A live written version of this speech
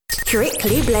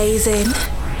Strictly Blazing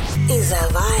is a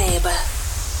vibe.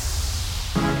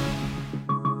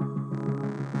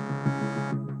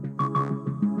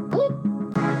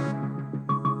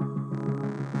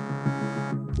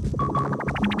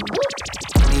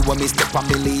 When me step a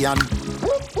million,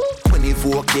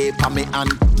 24K pa me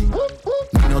hand.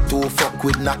 Me no too fuck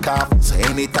with knockoff, so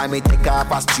anytime me take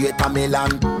off a straight a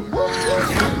Milan.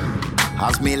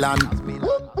 As Milan,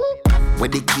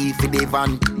 with the key for the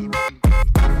van.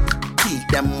 Keep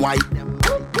them white,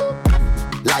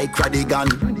 like Radigan.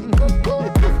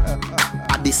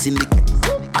 At the syndicate,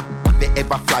 have they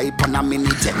ever fly on a mini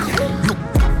jet? Look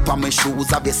for my shoes,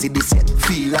 have you see this yet?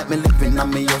 Feel like me living on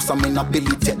me house, I'm in a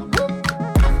Billy jet.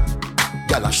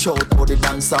 Girl, I shout for the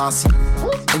dancers.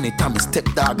 Anytime I step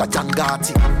dog, I John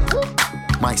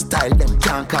Gotti. My style, them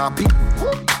can't copy.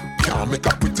 Can't make a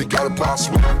pretty girl pass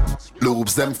me.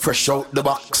 Lobes, them fresh out the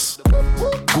box.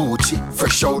 Gucci,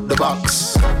 fresh out the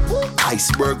box.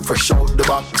 Iceberg, fresh out the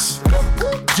box.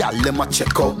 Girl, let me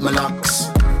check out my locks.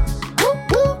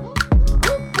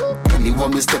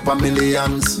 Anyone me step a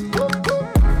millions.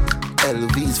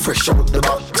 LVs, fresh out the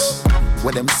box.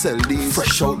 Where them sell these,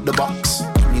 fresh out the box.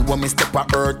 When me step a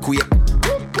earthquake,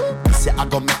 say I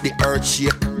go make the earth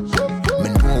shake. Me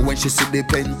know when she see the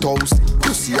penthouse,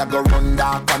 pussy I go run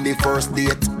dark on the first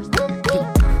date.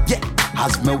 Yeah,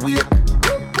 as me wait,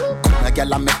 come a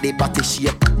girl I make the body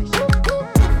shake.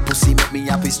 Pussy make me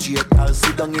happy straight. I'll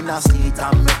sit down in a seat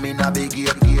and make me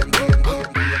navigate.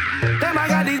 Damn, I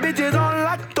got these bitches on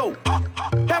lotto.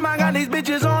 Damn, I got these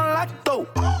bitches on lotto.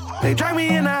 They drag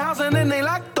me in the house and then they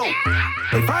lock though.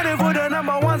 They fighting for the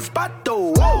number one spot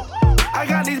though. Whoa. I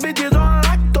got these bitches on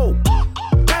lotto.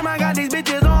 Damn, I got these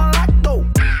bitches on lotto.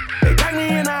 They drag me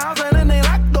in the house and then they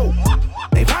lock though.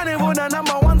 They fighting for the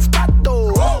number one spot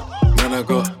though. Whoa. Man I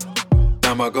got,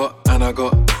 damn I got, and I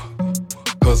got.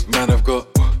 Cause man I've got,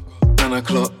 man I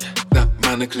clock. That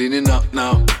man are cleaning up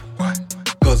now.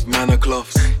 Cause man are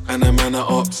cloths, and a man are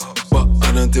ops. But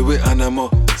I don't do it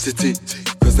animosity.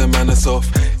 Cause the man are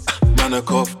soft, man are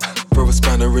cough. Throw a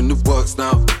spanner in the works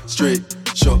now. Straight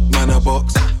shot, man a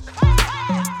box.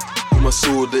 With my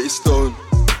sword that is stone.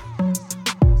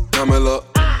 Camelot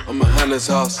on my Hannah's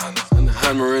house. And the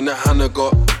hammer in the Hannah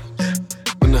got.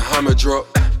 When the hammer drop,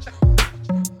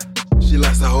 she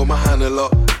likes to hold my hand a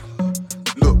lot.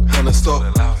 Look, Hannah stop.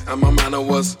 And my manner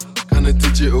was kinda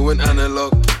digital and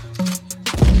analog.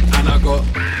 And I got,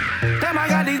 damn, I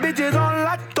got these bitches on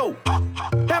lotto.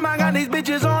 Damn, I got these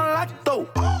bitches on lotto.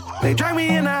 They drag me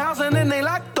in the house and then they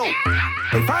lock though.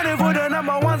 They fighting for the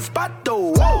number one spot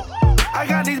though. Whoa. I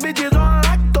got these bitches on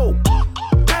lotto.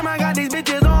 Damn, I got these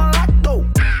bitches on lotto.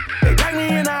 They drag me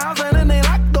in the house and then they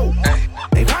lock though.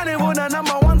 They fighting for the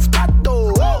number one spot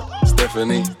though. Whoa.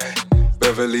 Stephanie,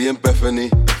 Beverly and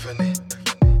Bethany.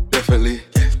 Definitely.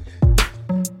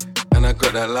 And I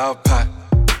got that loud pack.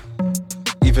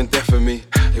 Even deaf for me.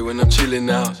 Hey, when I'm chilling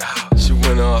out, she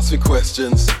wanna ask me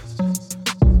questions.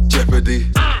 Jeopardy,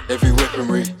 every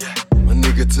weaponry. My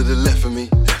nigga to the left of me.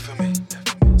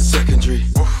 Secondary.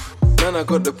 Man, I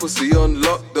got the pussy on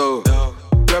lock though.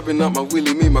 Grabbing up my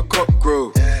willy, made my cock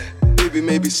grow. Baby,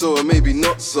 maybe so or maybe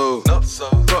not so.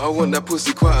 But I want that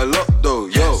pussy quite a lot though.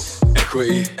 Yo,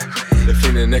 equity. They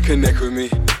feeling neck and neck with me.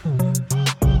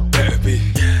 Better be.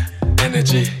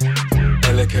 Energy.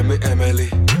 Elegant Emily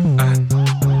and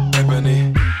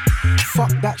Ebony.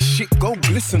 Fuck that shit, go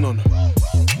glisten on them.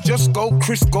 Just go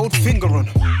Chris Goldfinger on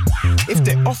them. If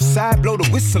they're offside, blow the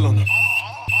whistle on them.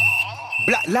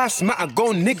 Black lives matter,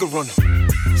 go nigger on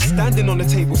them. Standing on the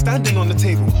table,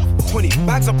 20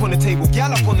 bags up on the table,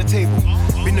 gal up on the table.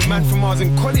 Been the man from Mars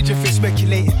in college if you're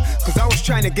speculating. Cause I was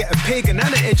trying to get a pagan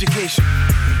and an education.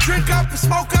 Drink up,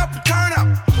 smoke up, turn up.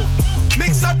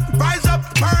 Mix up, rise up,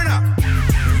 burn up.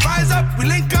 Rise up, we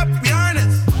link up, we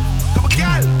earnest. Couple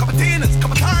gal, couple tinas,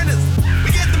 couple turners.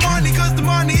 We get the money cause the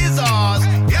money is ours.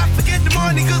 You have to get the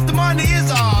money cause the money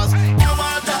is ours. I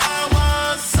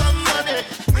want some money.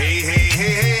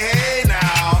 Hey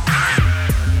now.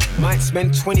 Might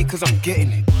spend 20 cause I'm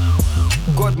getting it.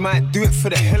 God might do it for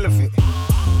the hell of it.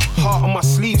 Heart on my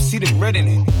sleeve, see the red in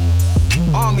it.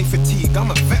 Army fatigue, I'm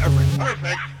a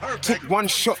veteran. Took one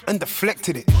shot and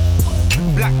deflected it.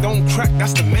 Black don't crack,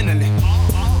 that's the mentality.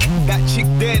 That chick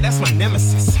there, that's my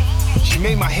nemesis. She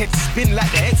made my head spin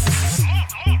like the Exorcist.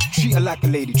 Treat her like a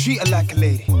lady, treat her like a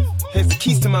lady. Here's the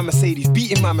keys to my Mercedes,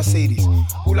 beating my Mercedes.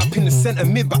 All up in the center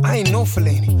mid, but I ain't no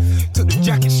Fellaini. Took the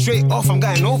jacket straight off, I'm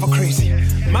going over crazy.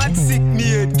 Mad sick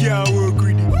near girl work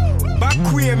greedy. Back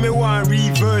queer, me want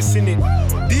reversing it.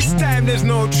 This time there's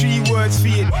no 3 words for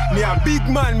it. Me a big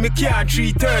man, me can't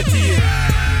 330 it.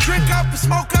 Drink up,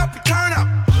 smoke up, turn up.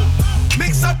 Mix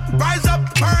mix up, rise up,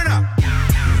 burn up.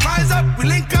 Rise up, we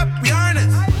link up, we earn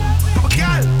it. Couple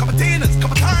gal, couple Tinas,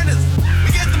 couple Turners.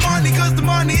 We get the money cause the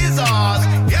money is ours.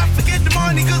 Yeah, forget the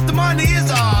money cause the money is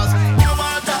ours. I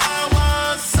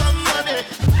want some money.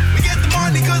 We get the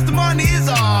money cause the money is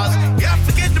ours. Yeah,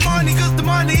 forget the money cause the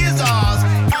money is ours.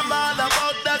 I'm all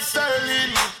about that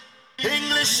sterling.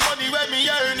 English money when me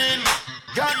earning.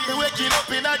 Got me waking up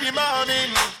in the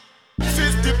morning.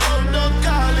 50 pound I'm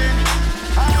calling.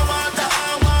 I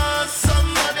want some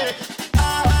money.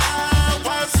 I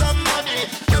want some money.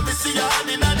 Let me see your hand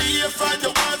in the ear front.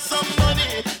 You want some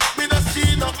money? Me not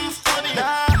see nothing funny.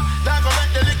 Nah, go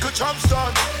make the little jumps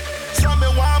done. Some me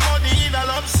want money in a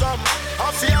lump sum.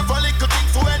 I feel have a little thing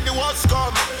for when the wars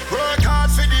come. Work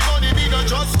hard for the money, me not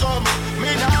just come.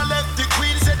 Me nah left the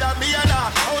queen, said that me and her.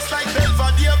 House like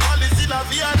Belvedere, Palace in a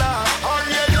Vienna. All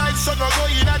real life, so no go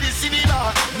in the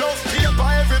cinema. No paper,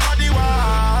 everybody want.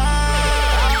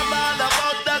 I'm all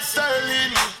about that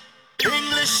sterling.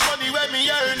 English money when me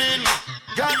earning.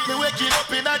 Got me waking up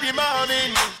in the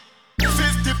morning.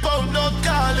 50 pound no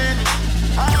calling.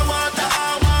 I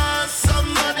want some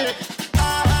money.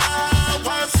 I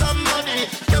want some money.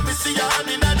 Let me see your hand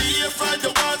in the ear front.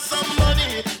 You want some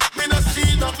money? Me not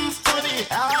see nothing funny.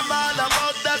 I'm all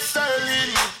about that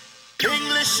sterling.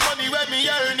 English money when me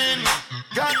earning.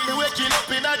 Got me waking up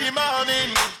in the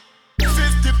morning.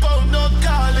 50 pound no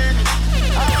calling.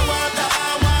 I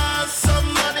want some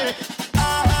money.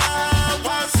 I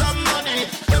want some money.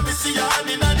 Let me see your hand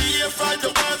in the ear front. You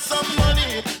want some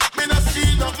money? Me not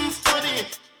see nothing funny.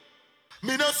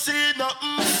 Me not see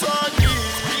nothing funny.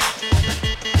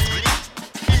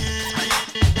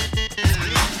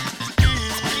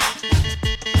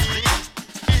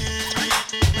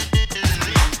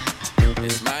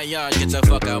 It's my yard, get the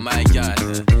fuck out my yard.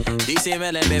 DC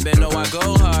Melon, baby, know I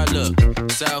go hard,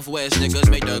 look. Southwest niggas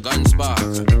make the gun spark.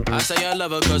 I say I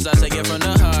love her cause I say it from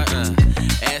the heart.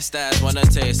 Ass stats wanna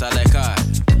taste, I like art.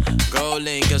 Gold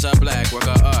link cause I black, work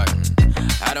of art.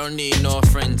 I don't need no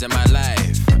friends in my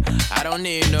life. I don't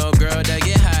need no girl that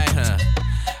get high,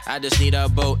 I just need a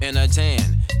boat and a tan.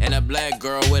 And a black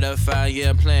girl with a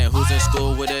 5-year plan. Who's in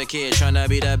school with a kid, tryna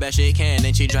be the best she can.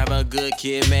 And she drive a good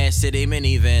kid, Mad City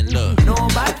minivan, look. No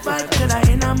bad vibe could I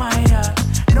in my yard.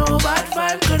 No bad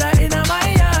vibe could I in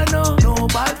my yard. No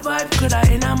bad vibe could I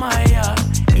in my yard.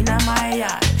 In my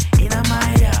yard, in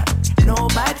my yard. No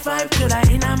bad vibe could I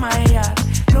in my yard.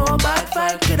 No bad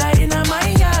vibe could I in my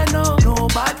yard. No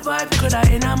bad vibe could I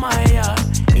in my yard.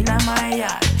 In my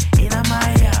yard, in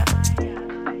my yard.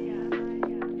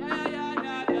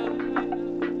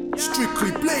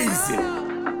 Strictly blazing.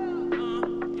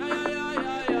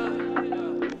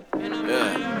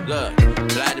 Yeah, look,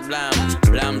 blind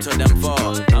blam to them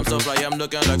fall. I'm so fly, I'm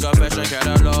looking like a fashion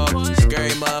catalog.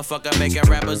 Scary motherfucker making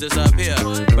rappers disappear.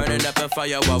 Burning up in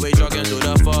fire while we jogging through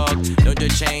the fog. Don't you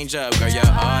change up, girl, you're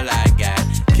all I got.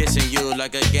 Kissing you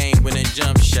like a game-winning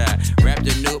jump shot. Rap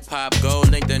the new pop, gold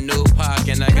link the new pop.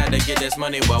 And I gotta get this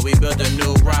money while we build a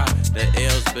new rock. The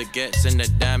L's, baguettes, and the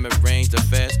diamond rings. The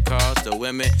fast cars, the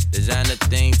women, designer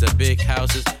things. The big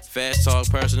houses, fast talk,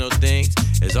 personal things.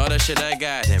 It's all the shit I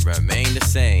got and remain the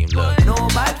same, look. No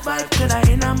bad vibe could I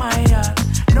in my yard.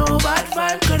 No bad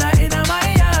vibe could I in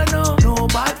my yard. No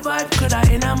bad vibe could I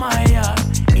in my yard.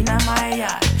 In my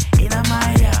yard, in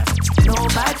my yard. No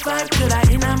bad vibe could I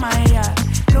in my yard.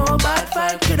 No bad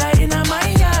vibe could I in my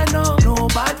yard. No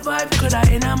bad vibe could I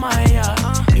in my yard.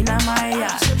 In my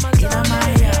yard, in my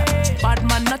yard. Bad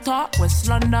man not talk, West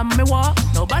London me walk.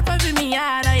 No bad vibe in me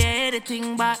yard, I hear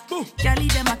everything back. Gally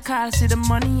them a call, see the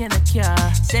money in the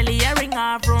car. Sell the earring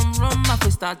off, rum, I fi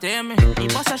start hear me. He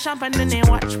bust a champagne then they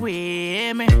watch with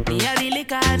me. Me a the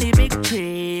liquor and the big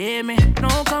tray me.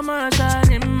 No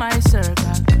commercial in my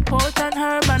circle. Potent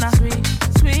herb and a sweet,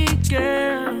 sweet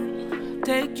girl.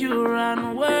 Take you around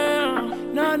the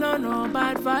world. No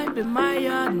bad vibe in my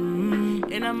yard.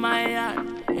 In my yard,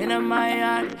 in my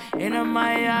yard, in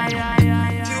my yard. Do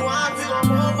you want to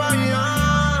come over here?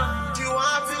 Do you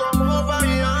want to come over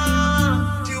here?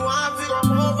 Do you want to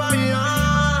come over here?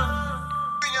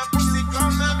 Bring your pussy,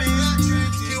 come let me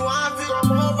treat you. Do you want to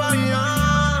come over here?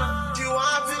 Do you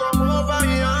want to come over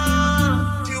here?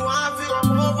 Do you want to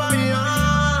come over here?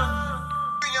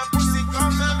 Bring your pussy,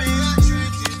 come let me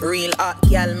treat you. Real hot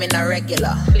girl, me na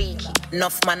regular.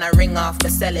 Enough man a ring off the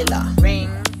cellular. Ring.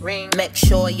 Make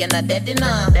sure you're not dead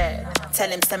enough. Tell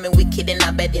him send me wicked in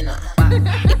a bed, you know.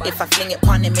 If I fling it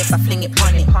pon him, if I fling it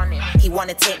pon him. He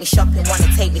wanna take me shopping, wanna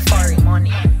take me foreign.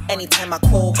 Anytime I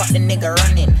call, got the nigga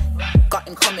running. Got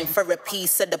him coming for a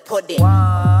piece of the pudding.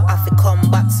 I fi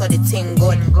come back so the thing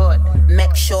good.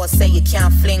 Make sure say you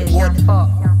can't fling wood.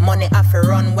 Money I fi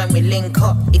run when we link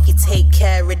up. If you take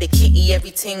care of the kitty,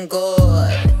 everything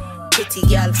good. Pretty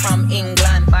girl from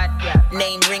England,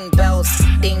 name ring bells,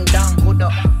 ding dong.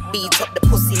 Beat up the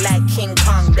pussy like King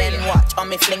Kong. Then watch, on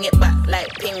me fling it back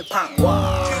like ping pong.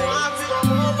 Wow.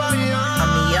 On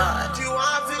me yard,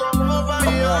 come over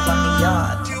me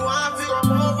yard.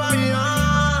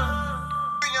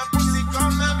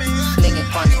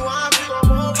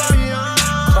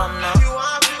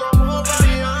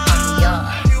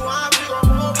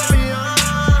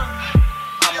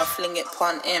 Fling it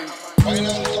on him. Come now. On me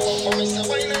yard. I'ma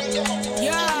fling it on him.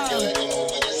 Yo,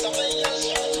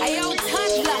 ayo,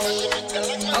 toddler,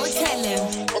 I will tell him.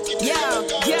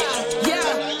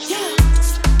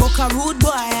 Book a rude boy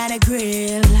and a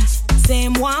grill.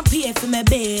 Same one pay for my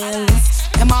bills.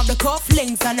 Them have the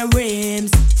cufflinks and the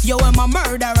rims. Yo, I'm a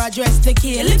murderer dressed to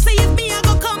kill. If say if me, I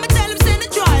go come and tell him send the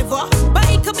driver. But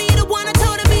he could be the one I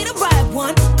told him be the right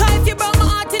one. Cause if you broke my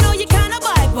heart, you know you can't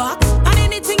buy back. And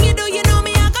anything you do, you know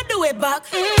me, I gotta do it back.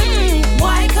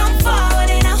 Why come forward,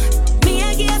 you know? Me,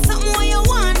 I get something what you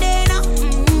want, you know?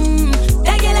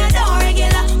 Regular, don't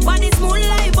regular. Body smooth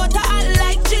like butter, hot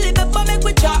like chili pepper. Make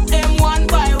we chop them one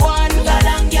by one.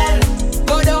 Galang, girl.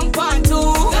 Go down pan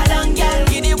two. Galang, girl.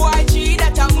 Give the boy tree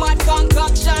that a mad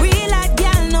concoction. Real hot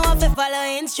girl know if you follow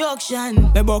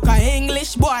instruction. Me book a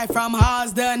English boy from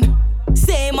Harsden.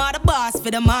 Same are the boss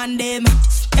for the man them.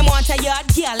 Them want a yard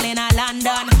girl in a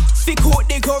London. Fi coat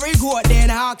the curry goat then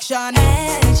action.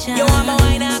 You want my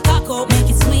wine and cock up, make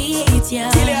it sweet,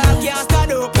 yeah. Till you can't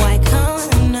stand up. Why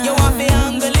come now? You want me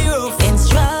angle the roof.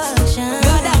 Instruction.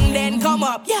 Go down then come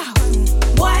up, yeah.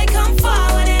 Why come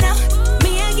forward, you know?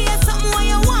 Me I get something what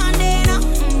you want, you know?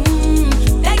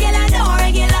 Regular, don't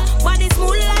regular. Body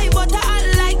smooth like butter, hot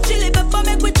like chili pepper.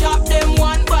 Make we chop them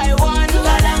one by one. Go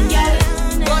down, girl.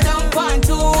 Go down pan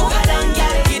two. Go down,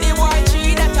 girl. Give the boy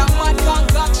tree that a mad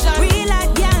concoction. Real hot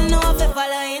girl know if you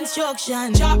follow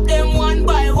instruction. Chop them one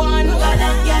by one. Go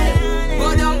down, girl. Go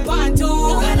down pan two.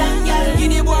 Go down, girl.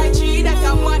 Give the boy tree that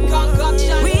a mad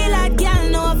concoction. Real hot girl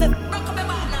know if you.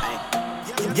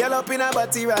 Girl up in a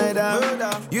body rider.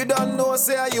 You don't know,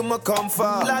 say you ma come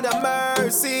for. Lord of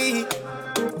mercy.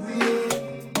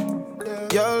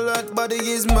 Your that body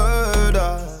is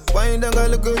murder. Why don't go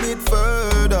look a bit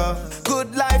further?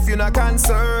 Good life, you not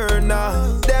concerned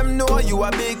now. Them know you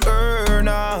a big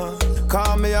earner.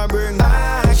 Call me and bring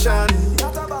action.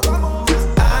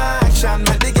 Action,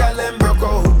 make the girl them broke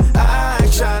out.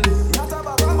 Action.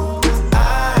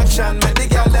 Action, make the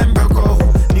girl them broke out.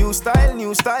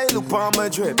 New style, look on my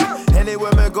drip.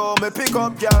 Anywhere me go, me pick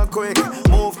up y'all quick.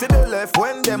 Move to the left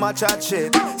when them a chat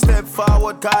shit. Step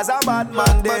forward cause a bad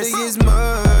man this. Body is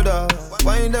murder.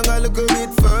 Why don't I look a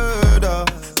bit further?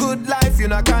 Good life, you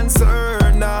not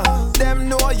concerned now. Them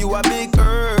know you a big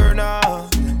earner.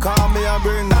 Call me and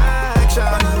bring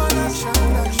action.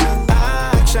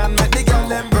 Action, make the girl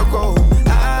them broke out.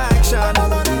 Action.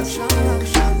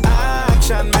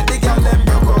 Action, make the girl them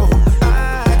broke out.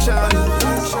 Action.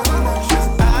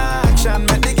 Action,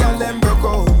 make the girl them broke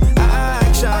out.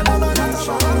 Action.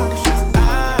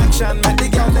 Action, make the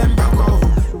girl them broke out.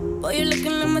 Boy, you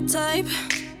looking like my type.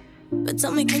 But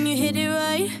tell me, can you hit it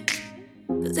right?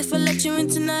 Cause if I let you in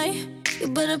tonight, you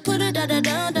better put it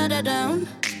down.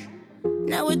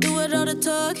 Now we do it all the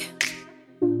talk.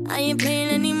 I ain't playing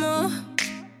anymore.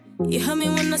 You heard me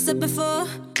when I said before.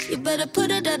 You better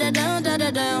put it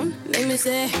down. Make me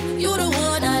say, you the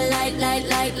one I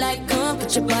like. Come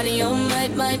put your body on, might.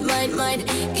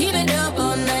 Keep it up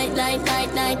all night.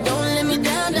 Don't let me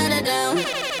down. All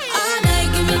night,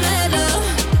 give me that love.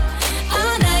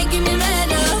 All night, give me that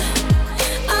love.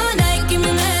 All night, give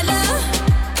me that love.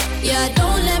 Yeah,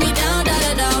 don't let me down.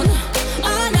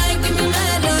 All night, give me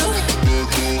that love.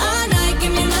 All night,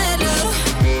 give me that love.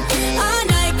 All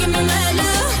night, give me that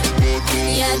love.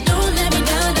 Yeah, don't let me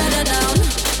down.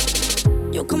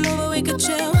 You come over, we could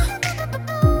chill.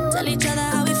 Tell each other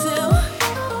how we feel.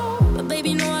 But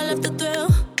baby, know I love the thrill.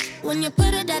 When you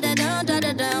put it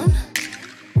down.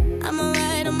 I'm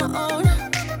alright on my own.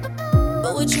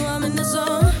 But with you, I'm in the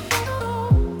zone.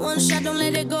 One shot, don't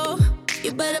let it go.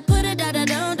 You better put it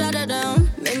down.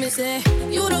 Make me say,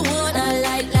 you the one I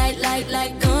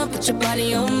like. Come put your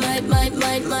body on, might.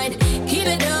 Keep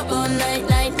it up all night.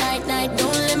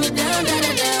 Don't let me down.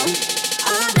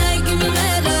 All night, give me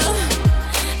that love.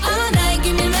 All night,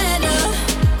 give me that love.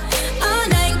 All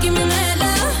night, give me that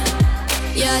love.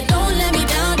 Yeah, don't let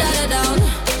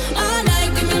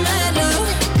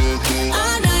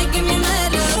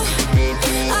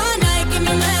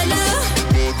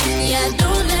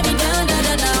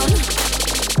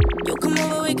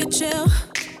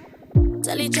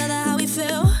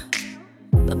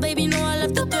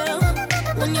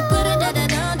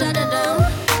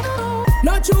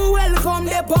a true welcome,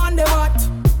 they on the mat.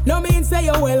 No mean say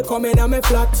you're welcome in a me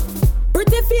flat.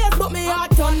 Pretty face, but me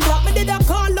heart on black. Me did a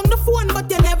call on the phone,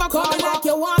 but you never call me like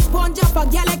you want sponge up a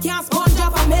girl, you can't sponge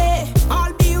up for me.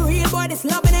 I'll be real, boy, this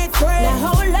loving ain't free. Like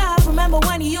hold up, remember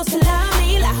when you used to love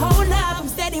me? Like hold up, I'm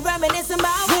steady reminiscing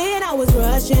about when I was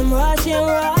rushing for your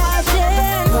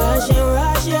loving, rushing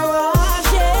for your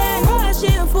loving,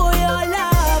 rushing for your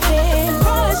loving,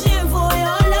 rushing for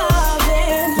your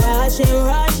loving.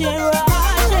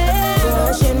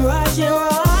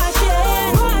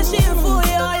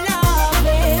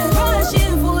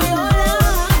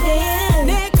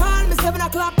 They call me 7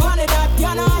 o'clock on the dot.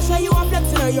 Girl, I'll show you a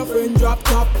flexing or your friend drop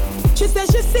top. She said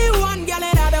she see one girl in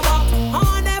the back.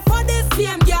 On there for this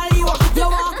same girl you want.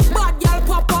 Bad girl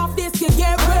pop off this, you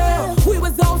get real. We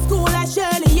was old school like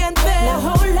Shirley and Phil. Like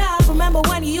hold up, remember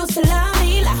when you used to love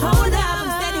me? Like hold up, I'm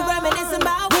steady reminiscing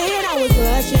about when I was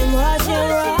rushing for your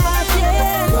loving.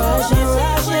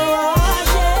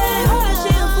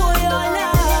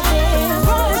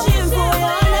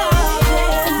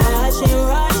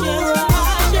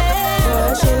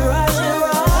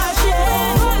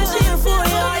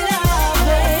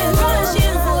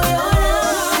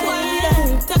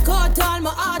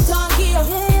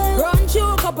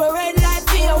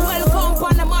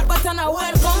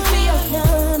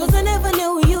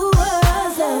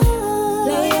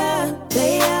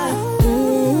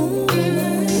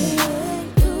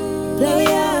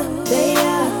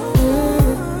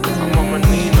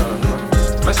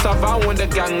 The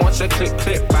gang watch a click,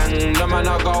 bang. The man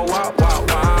I go wow.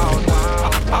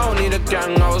 I don't need a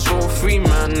gang, I was all free,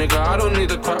 man, nigga. I don't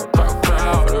need a crowd.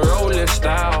 The rolling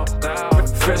style,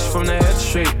 fresh from the head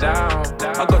straight down.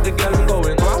 I got the girl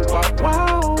going wow.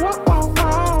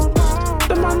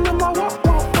 The man in my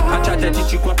wow. I tried to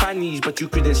teach you Guapanese, but you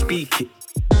couldn't speak it.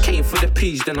 Came for the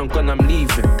peas, then I'm gone, I'm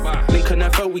leaving. Linking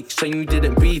her for weeks, and you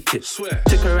didn't beat it.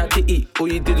 Took her out to eat, all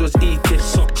you did was eat it.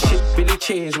 Shit really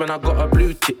changed when I got a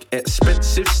blue tick.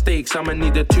 Expensive steaks, I'ma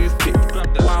need a toothpick.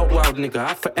 Wild, nigga,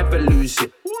 I forever lose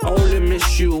it. I only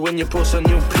miss you when you post a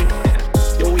new pic.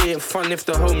 Yo, we ain't fun if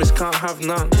the homies can't have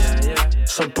none.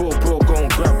 So bro, go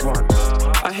and grab one.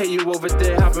 I hear you over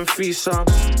there having threesome.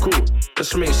 Cool,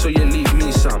 just make sure you leave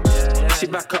me some. She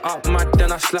back her up, mad,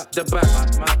 then I slap the back.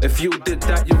 If you did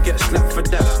that, you get slapped for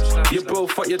that. Your bro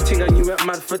fuck your ting and you went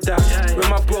mad for that. When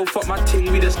my bro fuck my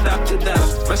ting, we just stabbed to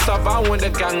that. Messed up, I with the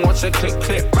gang, watch a click,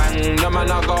 bang. The man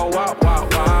I go wow.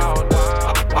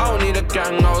 I don't need a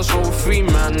gang, I was all free,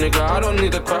 man, nigga. I don't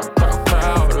need a crowd.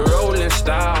 The rolling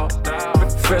style,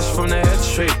 fresh from the head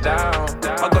straight down.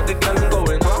 I got the gang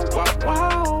going wow.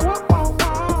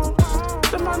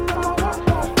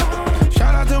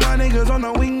 Shout out to my niggas on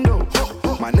the window.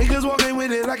 My niggas walking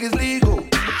with it like it's legal. 2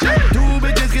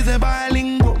 bitches kissing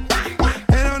bilingual.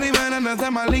 They don't even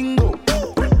understand my lingo.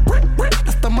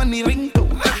 That's the money lingo.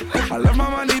 I love my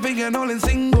money big and all in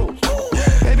single.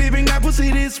 Baby, bring that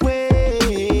pussy this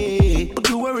way. Don't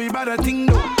you worry about a thing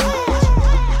though.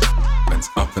 Man's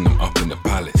up and I'm up in the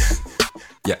palace.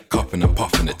 Yeah, cupping and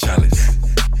puffing the chalice.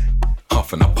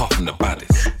 Huffing and puffing the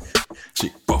baddest.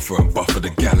 Chick buffer and buffer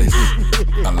the galleys.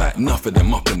 I like enough of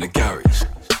them up in the garage.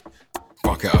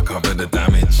 Fuck it, I cover the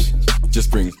damage.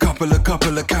 Just bring couple of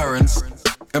Karens.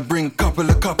 And bring couple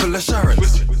of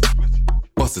Sharons.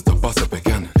 Bust it to bust up a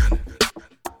cannon.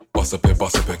 Bust up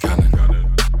a cannon.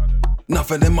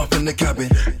 Enough of them up in the cabin.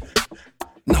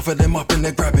 Enough of them up in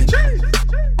the grabbing.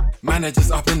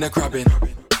 Managers up in the crabbing.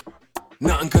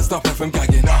 Nothing can stop her from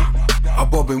gagging. I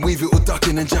bob and weave it all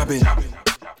ducking and jabbing.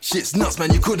 Shit's nuts,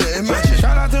 man, you couldn't imagine.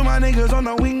 Shout out to my niggas on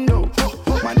the window.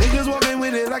 My niggas walking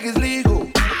with it like it's legal.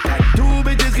 2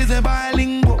 bitches kissing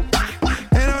bilingual.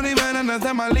 They don't even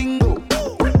understand my lingo.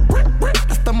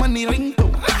 That's the money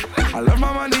lingo. I love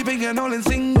my money big and all in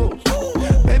single.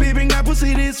 Baby, bring that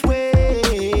pussy this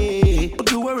way.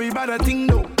 Don't you worry about a thing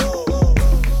though.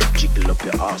 Jiggle up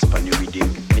your ass pan you with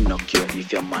him. Me not care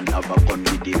if your man have a gun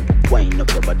with him. Wind up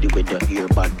your body with the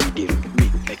earbud with him.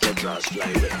 Make your drawers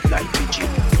fly wet like pigeon.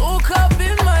 Hook up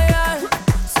in my hand.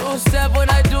 So step when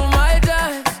I do my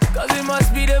dance. Cause it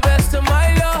must be the best of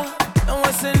my love. And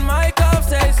what's in my cup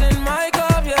stays in my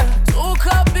cup, yeah. Hook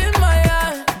up in my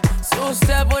hand. So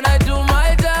step when I do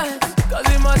my dance. Cause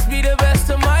it must be the best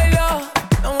of my love.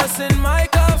 And what's in my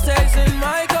cup stays in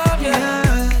my cup,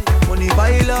 yeah. Money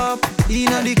pile up.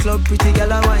 Inna the club, pretty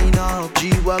girl a wine up.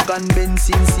 G-Wagon, Benz,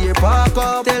 sincere park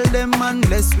up. Tell them man,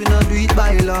 bless we not do it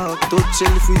by luck. Touch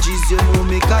Selfridges, you know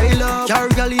me Kyle up. Car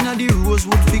girl inna the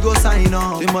Rosewood, figure sign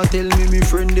up. Them a tell me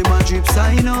friend, them a drip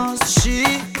sign us. She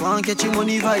want catch your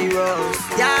money virus.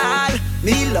 Yeah,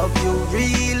 me love you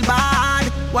real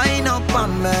bad. Wine up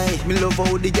on me. Me love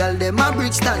how the girl dem a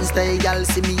bridge stand stay. Girl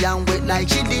see me and wet like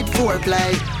she did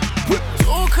foreplay.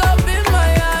 Woke up in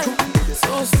my eyes.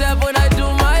 So step when I do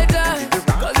my dance.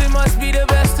 Cause it must be the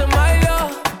best of my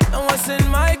love. And what's in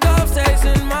my cup stays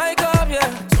in my cup, yeah.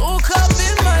 Woke up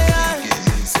in my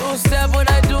eyes. So step when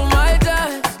I do my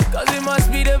dance. Cause it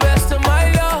must be the best of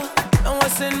my love. And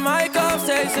what's in my cup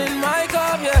stays in my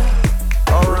cup, yeah.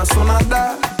 Alright, when I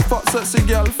die, fuck sexy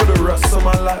girl for the rest of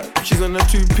my life. She's in a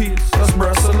 2-piece, that's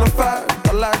breasts and a 5.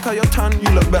 I like how you're tan, you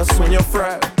look best when you're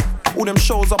fried. All them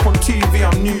shows up on TV,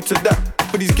 I'm new to that.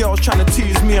 But these girls tryna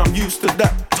tease me, I'm used to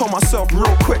that. Told myself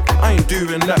real quick, I ain't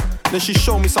doing that. Then she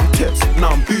showed me some tips, now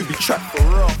I'm booby trapped for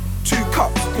real. 2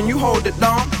 cups, can you hold it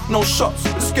down? No shots,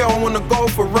 this girl wanna go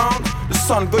for rounds. The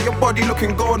sun got your body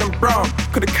looking golden brown.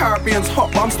 Cause the Caribbean's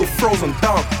hot, but I'm still frozen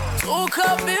down. Woke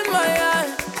up in my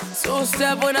eyes. So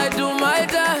step when I do my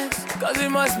dance. Cause it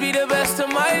must be the best of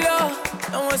my love.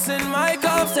 And what's in my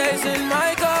cup stays in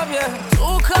my cup, yeah.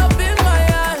 Woke up in my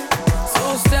eyes.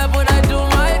 So step when I do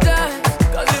my dance.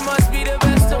 Cause it must be the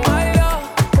best of my love.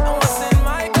 And what's in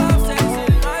my cup stays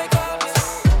in my cup,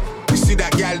 yeah. You see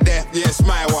that gal there? Yeah, it's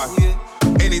my one.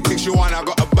 Anything she want, I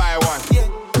gotta buy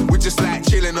one. We just like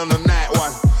chilling on the night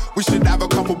one. We should have a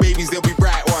couple babies, they'll be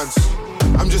bright ones.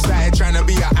 I'm just out here trying to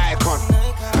be an icon.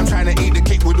 I'm trying to eat the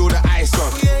cake with all the ice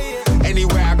on.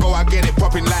 Anywhere I go, I get it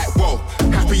popping like whoa.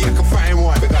 Happy I can find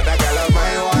one. Because that gal of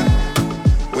my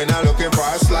one. We're not looking for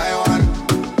a sly one.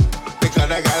 Because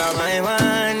that gal of my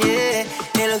one, yeah.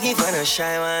 They're looking for a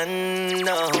shy one,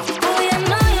 no. Oh yeah,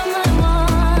 now you're my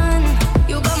one.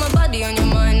 You got my body on your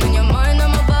mind, on your mind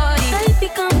on my body.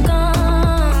 Baby, come.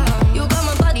 You got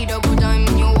my body double time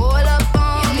and you all up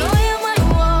on me. You know you're my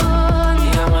one.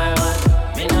 You're my one.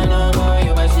 Me no know more,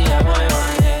 you but see you're my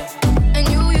one, yeah. And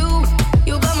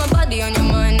you got my body on your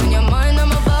mind on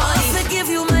my body. I forgive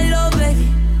you my love, baby.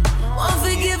 I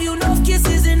forgive you enough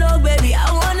kisses and all, baby.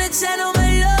 I wanna channel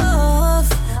my love.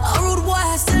 A rude boy,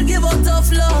 I still give up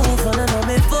tough love. Wanna know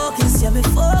me focus, yeah, me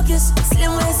focus.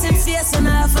 Slim waist and face and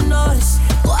I have to notice.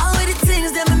 Go out with the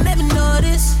things that me make me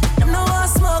notice. Them no one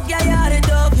smoke, yeah, yeah, the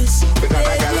dopest. Because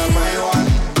I got a my one.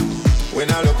 We're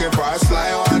not looking for a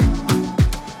sly one.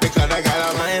 Because I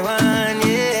got a my one,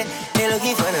 yeah. They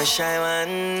looking for a shy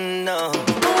one, no.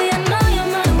 Oh yeah, now you're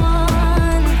my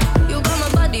one. You got my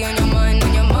body on your mind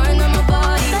on my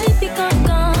body. Baby, come.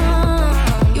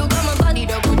 You got my body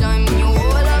double time and you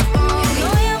all up on me. You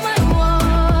know you're my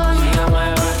one. You're my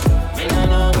one. Me no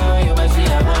know more, you but see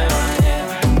you're my one,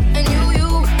 yeah. And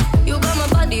you got my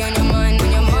body on your mind on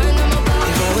my body.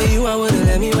 If I were you, I wouldn't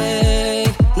let me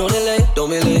wait. No delay, don't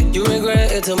be late. You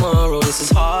regret it tomorrow. This is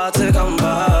hard to come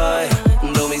by.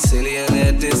 Don't be silly and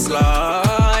let this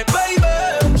slide,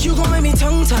 baby. You gon' make me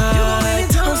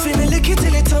tongue-tied. I'm feeling licky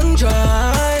till it tongue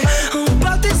dry. I'm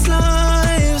about this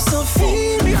life, so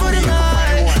feed me for the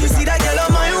night. You see that girl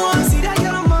on my one? See that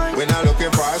girl on mine? We're not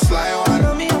looking for a sly one.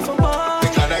 Love me off a bar.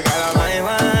 Because I got a my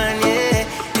one, yeah.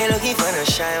 They looking for a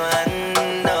shy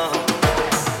one, no.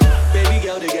 Baby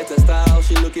girl, they get her style.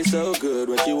 She looking so good.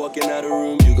 When she walking out the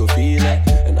room, you gon' feel it.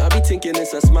 And I be thinking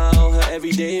it's a smile. Her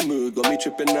everyday mood got me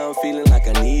tripping now, feeling like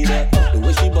I need her. The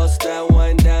way she bust that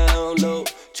wine down low,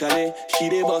 Charlie, she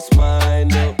dey bust mine,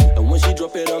 yo. And when she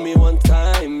drop it on me one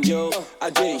time, yo,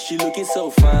 Ajay, she looking so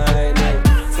fine, yo.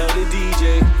 Tell the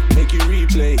DJ, make you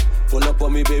replay. Pull up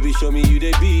on me, baby, show me you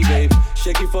they be, babe.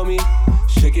 Shake it for me,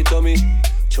 shake it on me.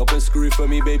 Chop and screw it for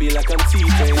me, baby, like I'm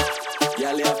T-Pain.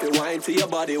 Y'all have to wine till your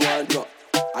body one drop.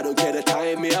 I don't care the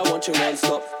time, me, I want you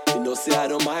non-stop. You know, say I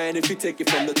don't mind if you take it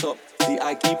from the top. See,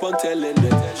 I keep on telling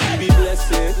them, she be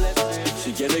blessing.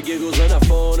 She get the giggles when I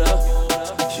phone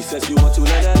her. She says she want to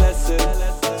learn a lesson.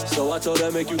 So I told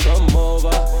her, make you come over.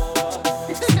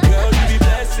 Girl, you be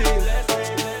blessing.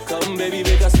 Come, baby,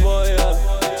 make us spoil ya.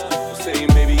 Saying,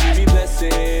 baby, you be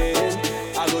blessing.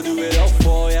 I go do it all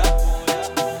for ya.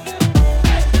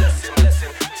 Blessing,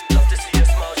 blessing. Love to see her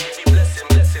smile, she be blessing,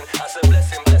 blessing. I said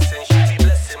blessing, blessing. She be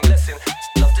blessing, blessing.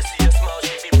 Love to see her smile,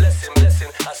 she be blessing, blessing.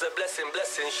 I said blessing,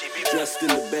 blessing. She be dressed in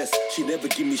the best. She never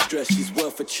give me stress. She's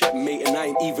worth a checkmate, and I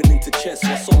ain't even into chess.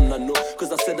 What's on, I know?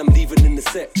 Cause I said I'm leaving in the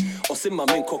set. Or say my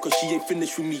main cock, cause she ain't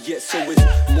finished with me yet. So it's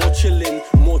more chillin',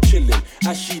 more chillin'.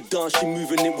 As she dance, she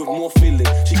moving it with more feeling.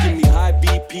 She give me high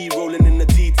BP, rolling in the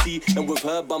TT. And with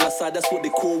her by my side, that's what they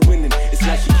call winning. It's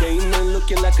like she came in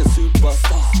looking like a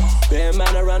superstar. Bear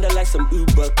man around her like some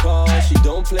Uber car. She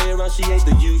don't play around, she ain't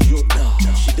the usual. No,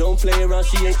 she don't play around,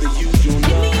 she ain't the usual. No.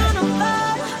 Hit me on a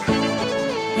bar.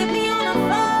 Hit me on a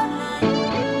bar.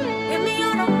 Hit me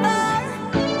on a bar.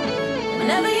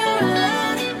 Whenever you're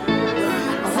alone.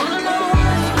 I wanna know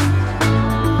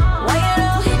why you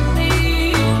don't hit me.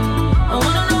 I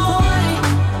wanna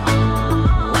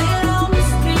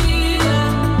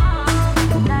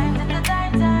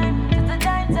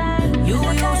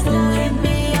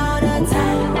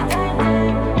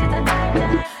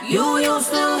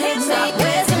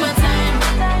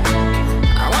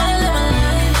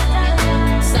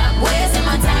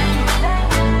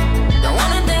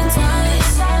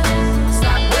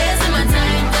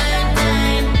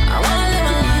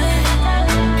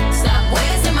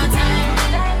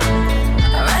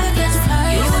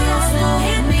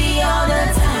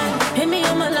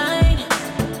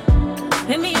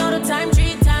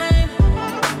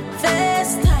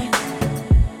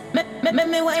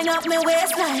your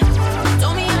waistline.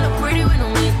 Told me I look pretty when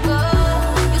I wake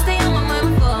up. You stay on my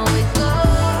mind before I wake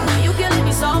up. Now you killing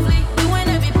me softly. You in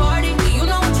every party. You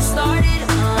know what you started.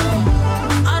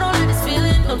 I don't like this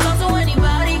feeling. Don't talk to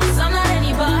anybody, cause I'm not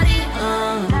anybody.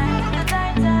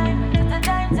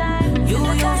 You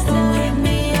used to hit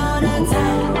me all the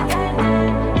time.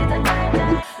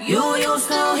 You used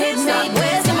to hit me. Stop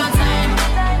wasting my time.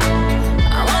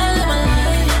 I wanna live my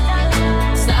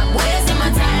life. Stop wasting my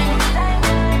time.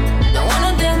 Don't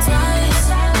wanna think twice.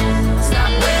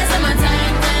 Stop wasting my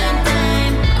time,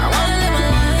 time. I wanna live my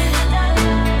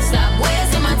life. Stop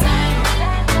wasting my time.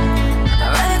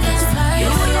 I'd rather just fly.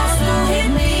 You used to hit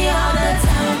me all the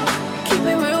time. Keep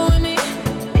it real with me.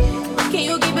 Can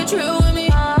you keep it true with me?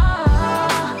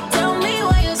 Tell me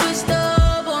why you switched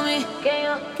up on me.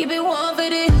 Keep it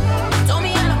 150. Told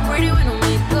me I look pretty when I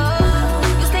wake up.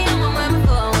 You stay on my mind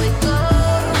before I wake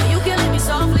up. Now you killing me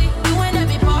softly. You in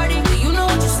every party. You know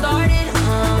what you started.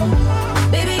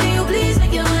 Baby, can you please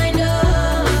make your mind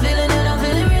up? The feeling that I'm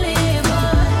feeling really ain't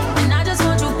fun. And I just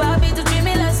want you, Bobby, to treat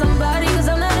me like somebody, cause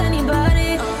I'm not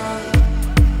anybody.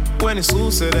 When it's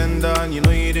all said and done, you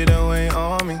know you didn't wait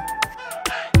on me.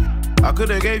 I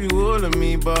could've gave you all of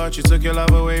me, but you took your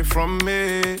love away from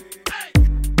me.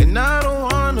 And I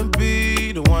don't wanna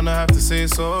be the one to have to say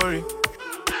sorry.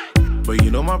 But you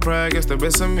know my pride gets the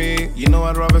best of me. You know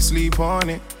I'd rather sleep on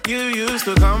it. You used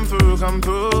to come through.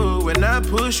 When I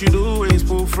push, you'd always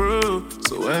pull through.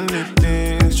 So when did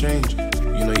things change?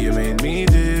 You know you made me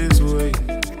this way.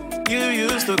 You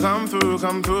used to come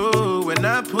through. When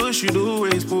I push, you'd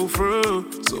always pull through.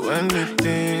 So when did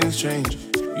things change?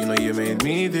 You know you made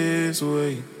me this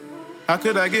way. How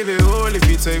could I give it all if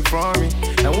you take from me?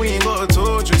 And we ain't got a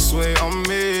talk, just wait on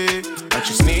me. I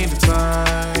just need the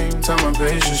time my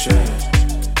patience, yeah.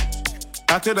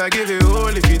 How could I give it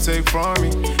all if you take from me?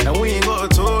 And we ain't got a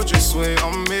talk, just wait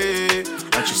on me.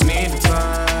 I just need the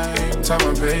time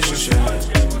my patience, yeah.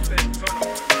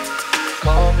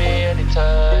 Call me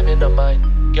anytime in the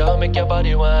mind. Girl, make your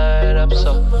body wind up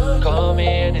so. Call me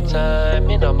anytime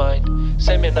in the mind.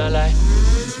 Say me not lie.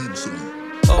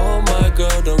 Oh my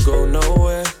girl, don't go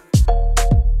nowhere.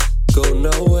 Go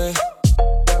nowhere.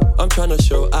 I'm tryna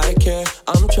show I care.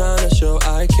 I'm tryna show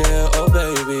I care. Oh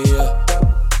baby,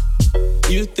 yeah.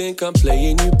 You think I'm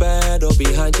playing you bad or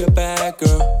behind your back,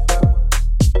 girl?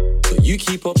 So you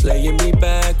keep on playing me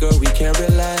back, girl. We can't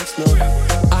relax, no.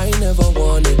 I never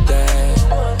wanted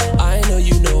that. I know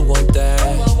you don't want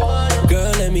that.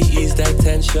 Girl, let me ease that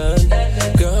tension.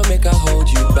 Girl, make I hold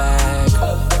you back.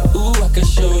 Ooh, I can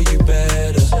show you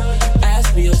better.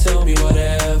 Ask me or tell me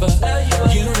whatever.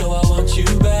 You know I want you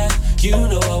back. You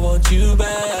know I want you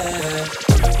back.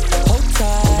 Hold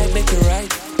tight, make it right.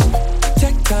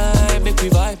 Take time, make me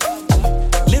vibe.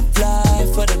 Live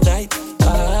life for the night.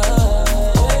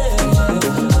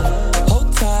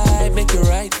 Hold tight, make it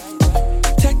right.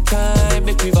 Take time,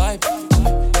 make me vibe.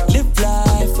 Live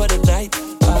life for the night.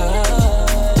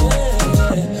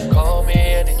 Call me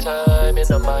anytime in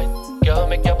the mind. Girl,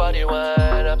 make your body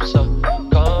wind up so.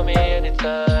 Call me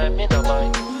anytime in the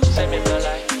mind. Say me no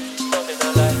lie, no me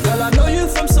no lie. Girl, I know you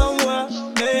from somewhere,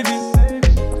 maybe.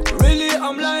 Really,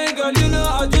 I'm lying, girl, you know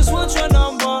I just want your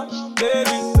number,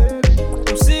 baby.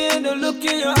 I'm seeing the look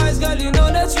in your eyes, girl, you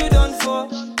know that you done for.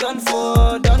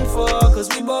 Cause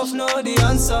we both know the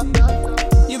answer.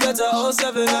 You better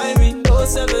 079 me,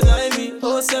 079 me,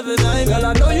 079 me. Girl,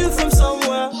 I know you from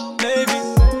somewhere, maybe.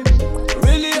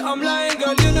 Really, I'm lying,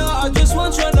 girl, you know I just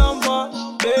want your number,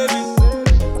 baby.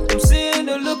 I'm seeing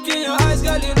the look in your eyes,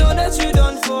 girl, you know that you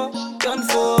done for.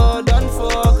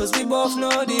 Cause we both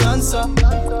know the answer.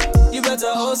 You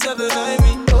better 079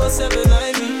 me,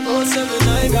 079 me,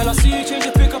 079 me. Girl, I see you change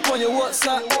your pick up on your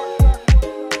WhatsApp.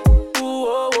 Ooh,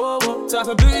 oh, oh, oh. Type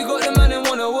of beauty got the man and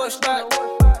wanna watch that.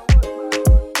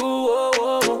 Ooh, oh,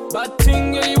 oh, oh. Bad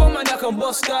thing, yeah, you want man that can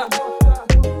bust that.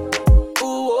 Ooh,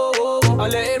 oh, oh, oh. I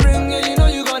let it ring, yeah, you know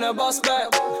you gonna bust back.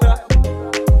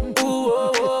 Ooh,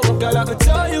 oh, oh, oh. Girl, I could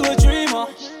tell you a dreamer,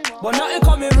 but nothing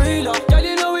coming realer. Girl,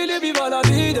 you know we live in la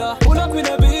vida. Pull up in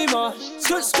a beamer,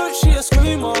 skirt, she a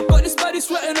screamer. Got this body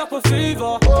sweating up a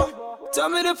fever. Tell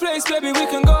me the place, baby, we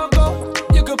can go.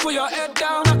 You can put your head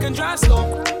down, I can drive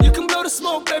slow. You can blow the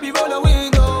smoke, baby, roll the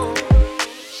window.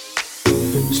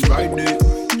 It's Friday,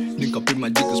 link up with my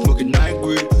dick and smoking night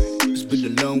grade. It's been a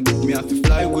long week, me have to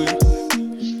fly with.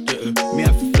 Yeah, me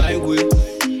have to fly with.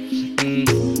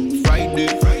 Friday,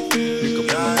 link up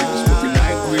with my dick and smoking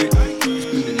night grade. It's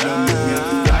been a long week, me have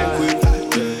to fly with.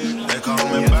 They call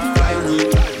me back.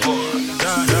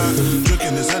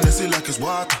 Drinking this Hennessy like it's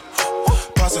water.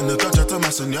 Passing the ganja to my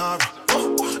senora.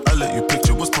 I let you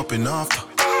picture what's popping after.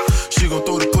 She gon'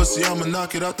 throw the pussy, I'ma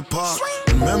knock it out the park.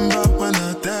 Remember when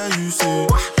I tell you, say,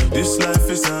 this life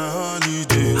is a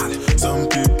holiday. Some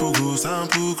people go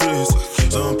sample crazy,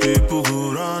 some people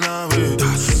go run away.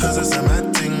 Cause it's a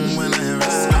mad thing when I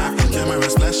rap.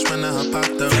 Cameras flash when I hop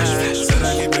out the ride. Said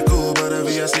I keep it cool, but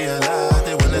obviously I lied.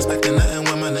 They weren't expecting nothing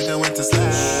when my nigga went to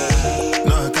slide.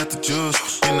 No, I got the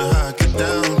juice, you know how I get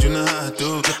down, you know how I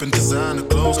do. Clipping designer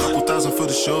clothes, couple thousand for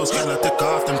the shows. Girl, I take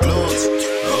off them clothes.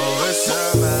 Oh, it's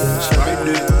a vibe.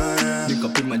 Friday, link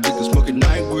up with my dick and smoking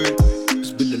night grade.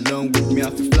 It's been along with me, I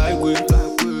feel fly with.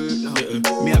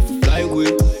 Me, I feel fly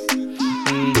with.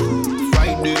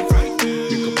 Friday,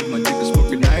 link up with my dick and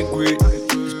smoking night grade.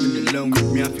 It's been along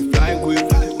with me, I feel fly with.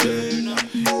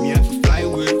 Me, I feel fly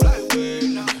with.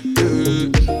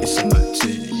 It's a my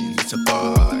thing, it's a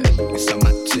vibe. It's a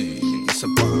my thing, it's a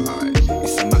vibe.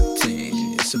 It's a my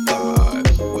thing, it's a vibe.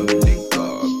 When we link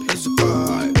up, it's a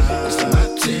vibe. It's a my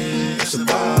thing, it's a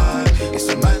vibe. It's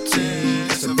a my thing,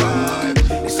 it's a vibe.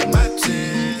 It's a my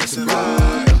thing, it's a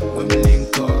vibe. When we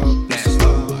link up, it's a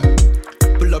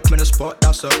vibe. Pull up in a spot,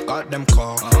 that's a goddamn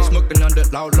car. Smoking on the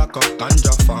loud like a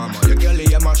ganja farmer. Your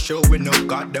girlie at my show with no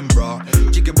goddamn bra.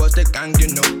 Jiggy boys, they gang, you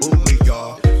know who we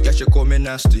are. Yeah, she call me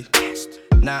nasty.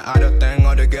 9 out of 10,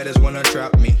 all the girls wanna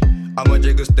trap me. I'm a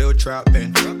jigger still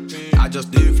trapping. I just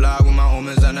did fly with my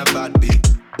homies and a bad beat.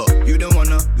 But you don't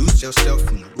wanna lose yourself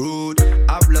in the road.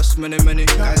 I've lost many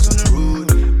guys on the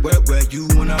road. Where you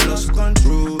wanna lose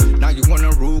control. Now you wanna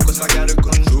rule cause I got a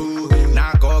control.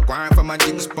 Now I go grind for my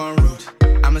jiggers spun road.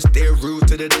 I'ma stay rude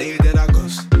to the day that I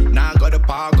ghost. Now I got the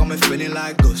power, got me feeling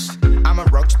like ghost. I'm a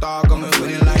rock star, got me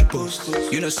feeling like ghost.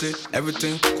 You know, see,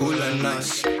 everything cool and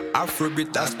nice.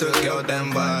 Afrobeat, that's the girl,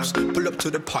 them vibes. Pull up to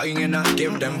the party and I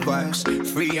give them vibes.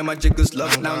 Free and my jiggers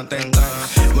lock down, thank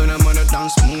God. When I'm on a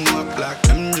dance, move up like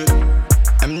MJ.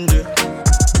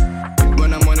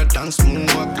 When I'm on a dance, move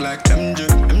up like MJ.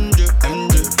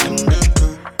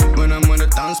 When I'm on a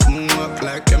dance, move up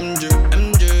like MJ.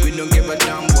 We don't give a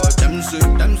damn what them say.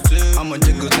 I'm a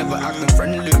jiggers, never acting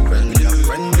friendly.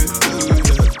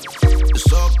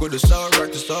 It's all good, it's all right,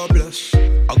 it's all blessed.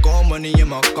 I got money in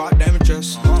my goddamn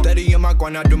chest. Steady in my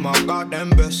grind, I do my goddamn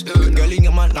best. Girlie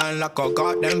in my line like a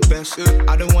goddamn pest.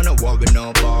 I don't wanna war with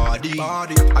nobody.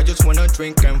 I just wanna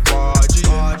drink and party.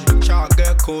 Shot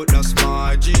get cold, that's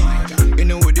my G. You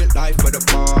know we did life for the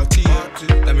party.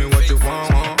 Tell me what you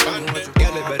want.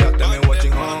 Girl, it better tell me what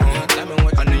you want.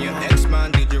 I know your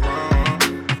ex-man did you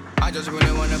wrong. I just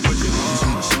really wanna put you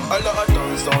on. A lot of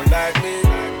dudes don't like me.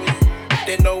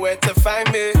 They know where to find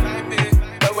me,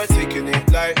 but we're taking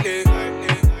it lightly.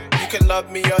 You can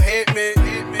love me or hate me.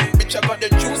 Bitch, I got the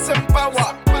juice and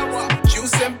power.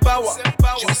 Juice and power.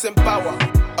 Juice and power.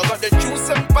 I got the juice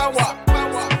and power.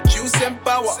 Juice and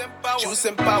power. Juice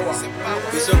and power.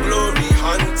 He's a glory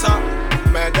hunter.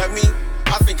 Mad at me,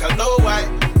 I think I know why.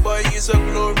 Boy, he's a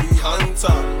glory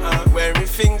hunter. Wearing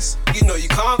things, you know you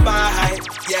can't buy.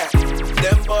 Yeah,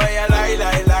 them boy I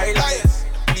lie.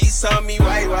 Please tell me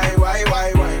why.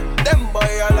 Them boy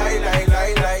I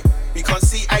lie. We can't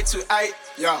see eye to eye.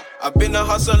 Yeah, I've been a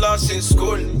hustler since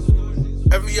school.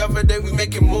 Every other day we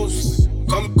making moves.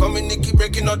 Come and Nikki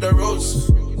breaking all the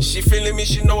rules. She feeling me,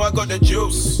 she know I got the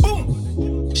juice.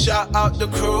 Boom. Shout out the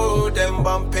crew, them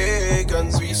bum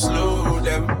pagans, we slew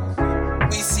them.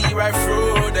 We see right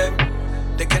through them.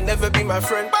 They can never be my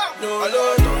friend. No,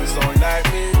 dons don't like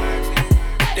me.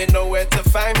 They know where to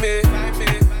find me.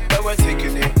 But we're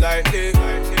taking it lightly.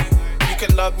 You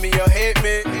can love me or hate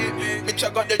me. Bitch, I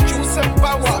got the juice and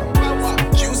power.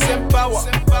 Juice and power.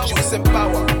 Juice and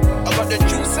power. I got the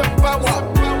juice and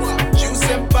power. Juice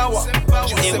and power.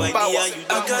 Juice and power.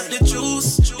 I got the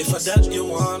juice. If I that you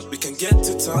want, we can get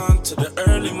to town to the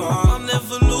early morning. I'll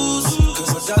never lose.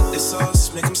 Cause I got this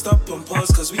sauce. Make them stop and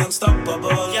pause. Cause we unstoppable.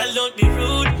 Y'all don't be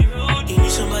rude. Give me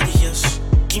somebody else.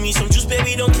 Give me some juice,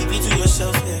 baby. Don't keep it to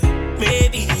yourself. Yeah.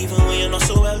 Maybe even when you're not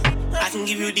so well, I can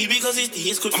give you D because it's D,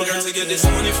 it's good for I'm got to get this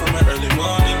money from an early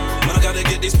morning. Man, I gotta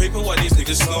get this paper while these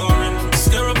niggas snoring.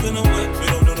 Scare up in the whip, we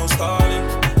don't do no starting.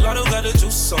 Lotto got the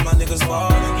juice, so my niggas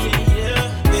ballin'. Yeah,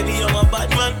 baby, I'm a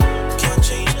bad man, can't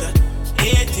change that.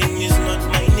 Hating is not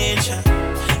my nature.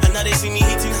 And now they see me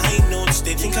hitting high notes.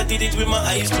 They think I did it with my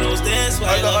eyes closed, that's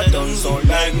why a lot of dudes don't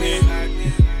like me.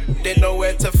 They know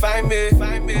where to find me.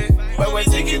 But we're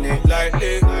taking it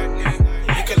lightly.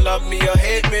 You can love me or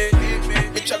hate me.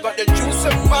 Bitch, I got the juice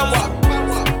and power.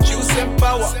 Juice and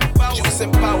power. Juice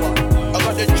and power. I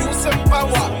got the juice and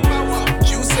power.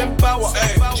 Juice and power.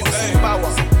 Juice and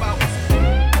power.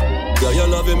 Girl, your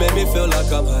love, it make me feel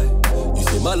like I'm high. You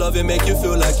see my love, it make you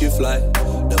feel like you fly.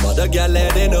 Them other gal,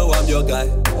 they know I'm your guy.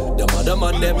 Them other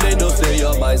man, them they know say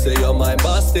you're mine,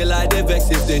 but still I they vex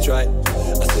if they try.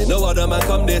 I say no other man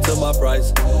come near to my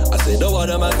price. I say no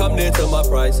other man come near to my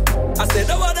price. I say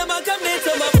no other man come near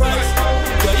to my price.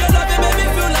 Girl, your love it make me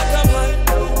feel like I'm high.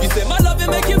 You say my love it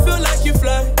make you feel like you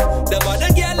fly. Them other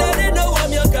girl they know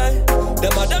I'm your guy.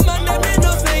 Them other man them they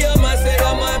know say you're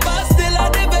mine, but still I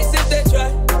they vex if they try.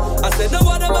 I say no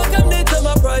other man come near to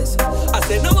my price. I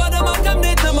say no other man come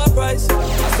near to my price.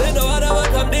 I say no other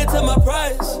man come near to my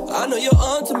price. I know you're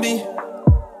on to me.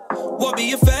 What be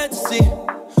your fantasy?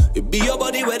 It be your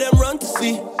body where them run to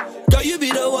see. Girl, you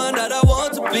be the one that I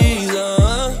want to please.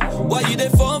 Why you there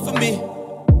for me?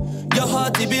 Your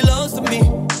heart, it belongs to me.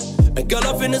 And girl,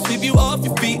 I'm finna sweep you off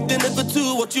your feet. Dinner for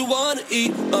two, what you wanna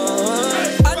eat?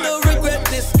 I don't regret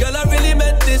this, girl, I really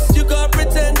meant this. You can't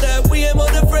pretend that we ain't more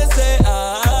than friends. Say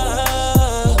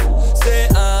say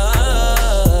I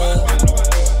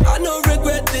don't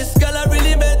regret this, girl, I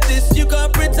really meant this. You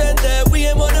can't pretend that we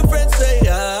ain't more than friends. Say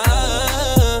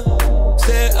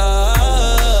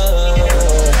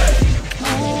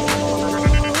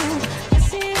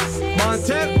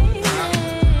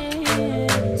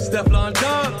Stefflon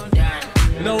Don.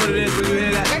 You know what it is when you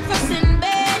hear that? Breakfast in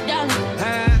bed, darling.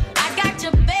 I got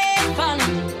your bed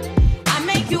calling. I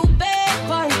make you bed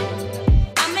for you.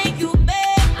 I make you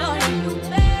bed for you.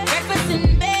 Breakfast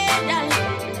in bed, darling.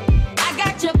 I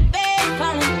got your bed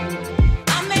calling. I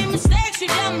made mistakes, you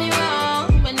done me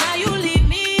wrong, but now you leave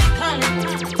me calling.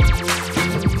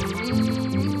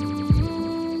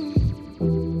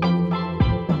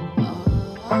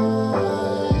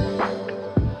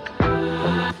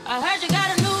 I heard you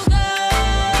got a new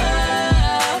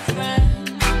girlfriend,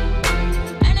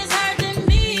 and it's hurting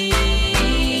me.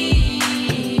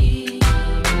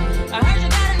 I heard you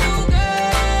got a new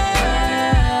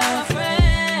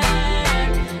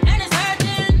girlfriend, and it's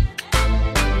hurting.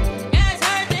 Yeah, it's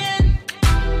hurting.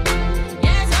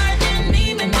 Yeah, it's hurting me,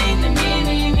 me.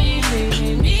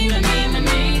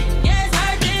 Yeah, it's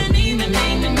hurting me,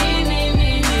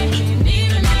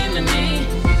 me.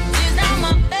 She's not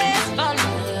my best friend.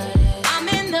 I'm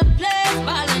in the place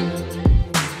falling.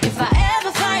 If I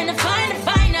ever find her,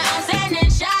 I'm sending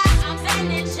shots. You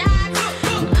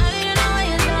know what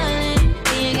you're doing.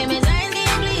 Can you give me time? Can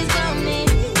you please come me?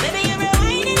 Baby, you're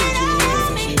rewinding it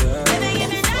on me. Baby,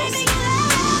 give me time.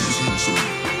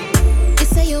 You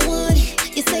say you want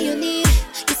it, you say you need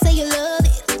it, you say you love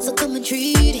it, so come and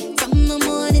treat it. From the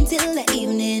morning till the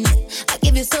evening, I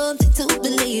give you something to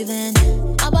believe in.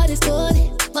 My body's good,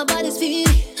 my body's feeling.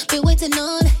 Been waiting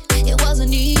on it, it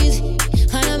wasn't easy,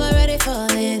 and I'm already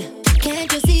falling.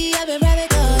 Can't you see I've been rabbit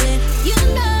calling? You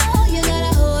know you got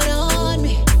a hold on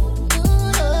me.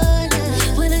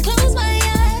 When I close my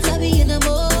eyes, I be in the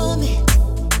moment.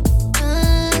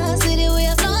 See the way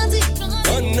I flaunt it.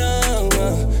 oh no,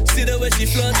 see the way she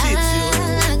flaunt it,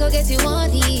 you. Go get you on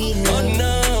it. Oh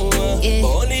no, Yeah.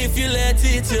 but only if you let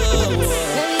it, yo.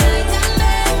 Baby, night and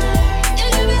day, you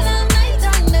give me love night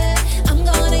and day. I'm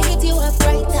gonna hit you up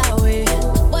right away.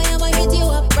 Boy, I'ma hit you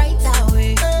up right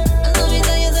away. And let me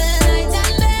tell you that night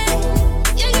and day,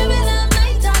 you give me love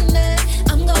night and day.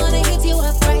 I'm gonna hit you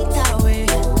up right away.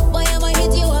 Boy, I'ma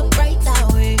hit you up right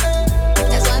away.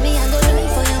 That's why me I go die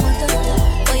for your mother,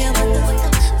 for your mother,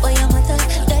 for your mother,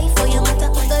 die for your mother,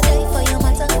 go die for your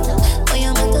mother, for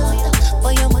your mother,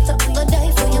 for your mother, go die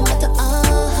for your mother.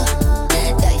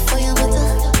 Die for your mother,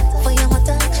 for your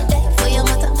mother, die for your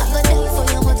mother, I go die for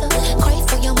your mother, cry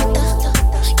for your mother,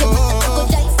 your mother, I go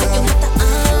die for your mother.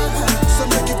 So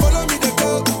make you follow me the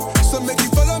go, so make you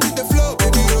follow me the flow,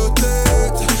 baby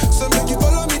rotate. So make you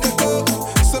follow me the go,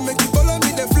 so make you follow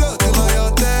me the flow to my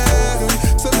hotel.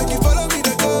 So make you follow me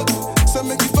the go, so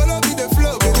make you follow me the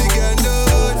flow, baby girl,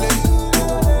 lonely,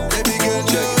 baby girl,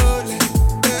 lonely.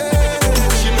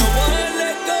 She no wanna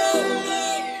let go.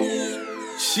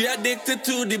 She addicted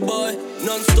to the boy.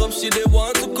 Non-stop she they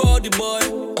want to call the boy.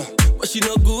 But she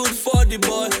no good for the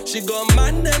boy. She got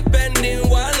man them pending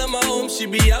while I'm at home. She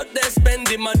be out there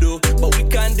spending my dough. But we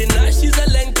can't deny she's a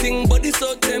lengthing. Body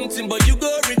so tempting, but you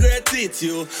go regret it,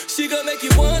 yo. She gon' make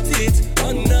you want it.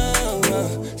 Oh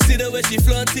no, see the way she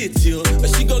flaunt it, yo.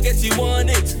 She gon' get you on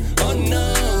it. Oh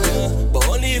no, but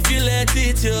only if you let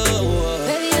it, yo.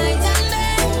 Baby, night and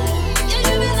day, you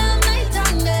give me love night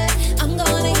and day. I'm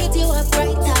gonna hit you up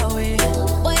right away.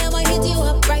 Boy, I'ma hit you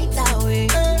up right away.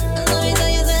 And let me tell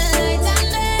you that night and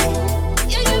day,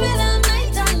 you give me love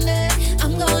night and day.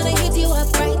 I'm gonna hit you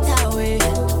up right away.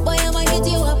 Boy, I'ma hit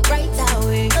you up right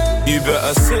away. You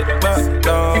better sit back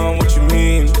down, what you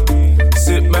mean?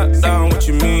 Sit back down, what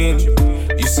you mean?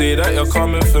 You say that you're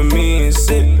coming for me.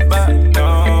 Sit back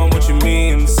down, what you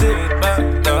mean? Sit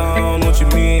back down, what you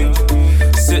mean?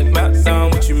 Sit back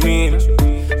down, what you mean?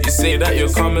 say that you're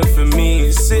coming for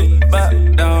me. Sit back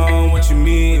down, what you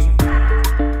mean?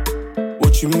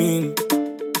 What you mean?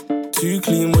 Too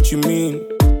clean, what you mean?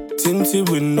 Tinted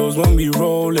windows when we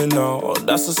rolling out.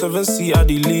 That's a 7C I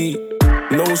delete.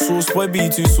 No sauce, boy, be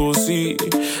too saucy.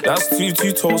 That's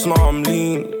too toast, now I'm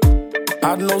lean.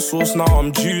 Had no sauce, now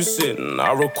I'm juicing.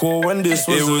 I recall when this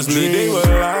was me they were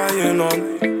lying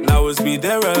on. Now it's me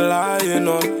they're relying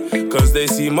on. Cause they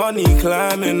see money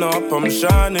climbing up. I'm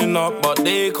shining up, but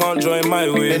they can't join my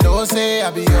way. They don't say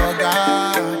I be your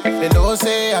guy. They don't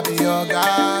say I be your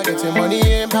guy. Getting money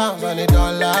in pounds and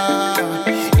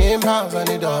 $1. In pounds and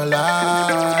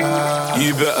 $1.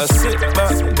 You better sit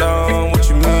back down, what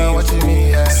you mean? What you mean,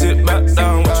 yeah. Sit back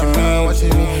down, what you mean? What you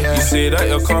mean, yeah. You say that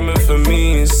you're coming for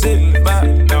me. Sit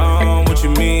back down, what you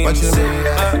mean? What you mean, sit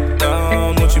yeah. back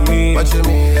down, what you mean? What you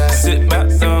mean, yeah. Sit back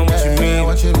down, what you mean?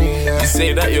 What you mean, yeah. You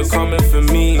say that you're coming for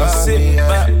me. Sit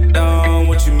back down,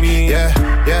 what you mean? Yeah,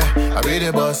 yeah, I be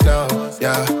the boss now,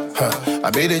 yeah. I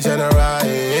be the general,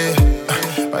 yeah.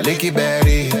 My licky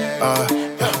berry, yeah.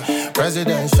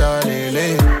 Presidential,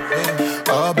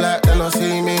 all black, they don't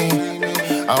see me.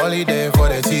 I only there for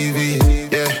the TV,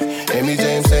 yeah. Amy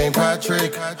James, St.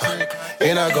 Patrick,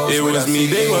 and I go. It was me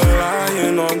they were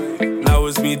lying on. Now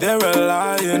it's me they're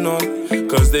relying on.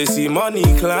 Cause they see money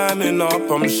climbing up.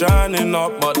 I'm shining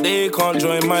up, but they can't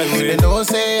join my way. They don't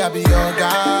say I be your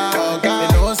guy.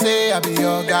 They don't say I be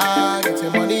your guy.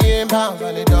 Getting money in pounds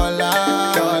and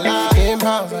 $1. In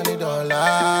pounds and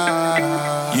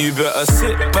 $1. You better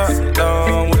sit back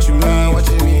down, what you mean? What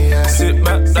you mean, yeah. Sit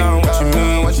back down, what you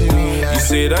mean? What you mean, yeah. You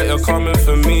say that you're coming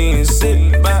for me.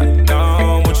 Sit back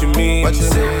down, what you mean? What you mean,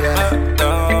 sit yeah. back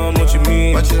down, what you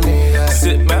mean? What you mean, yeah.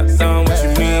 Sit back down, what you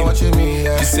mean? What you mean,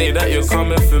 yeah. You say that you're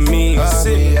coming for me.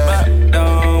 Sit back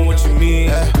down, what you mean?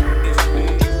 Yeah.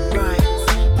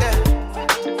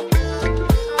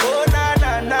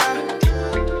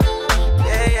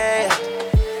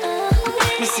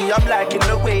 I'm liking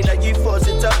the way that you force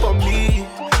it up on me.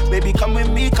 Baby, come with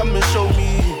me, come and show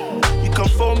me. You come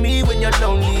for me when you're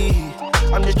lonely.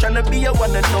 I'm just tryna be your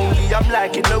one and only. I'm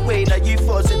liking the way that you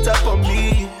force it up on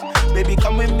me. Baby,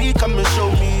 come with me, come and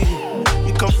show me.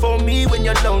 You come for me when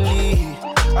you're lonely.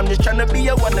 I'm just tryna be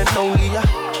your one and only.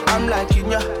 I'm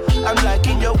liking ya, I'm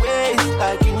liking your ways,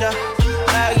 liking ya,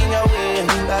 liking your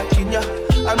ways, liking ya.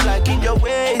 I'm liking your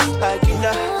ways, liking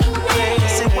ya.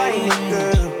 Say whining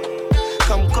girl.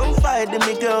 Come confide in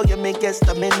me, girl. You make guess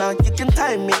me now. You can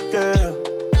time me, girl.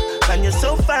 And you're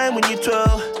so fine when you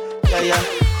twirl. Yeah.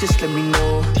 Just let me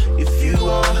know if you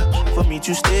want for me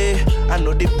to stay. I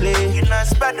know they play. You're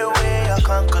not by the way. I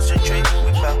can't concentrate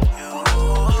without you.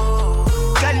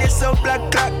 Girl, you're so black,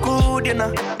 good, you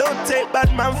know. Don't take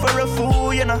bad man for a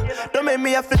fool, you know. Don't make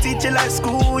me have to teach you like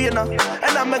school, you know.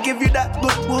 And I'ma give you that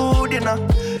good wood, you know.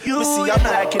 You see, I'm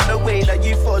liking the way that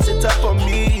you force it up on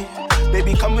me.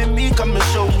 Baby, come with me, come and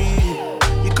show me.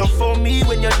 You come for me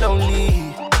when you're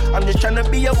lonely. I'm just tryna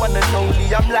be your one and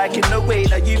only. I'm liking the way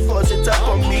that you force it up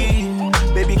on me.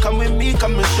 Baby, come with me,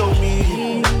 come and show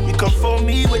me. You come for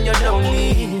me when you're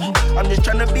lonely. I'm just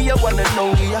tryna be your one and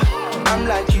only. I'm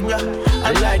liking ya,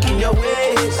 I'm liking your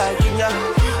ways, liking ya,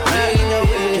 liking your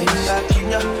ways,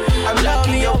 liking ya. I'm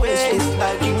liking your ways,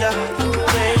 liking ya.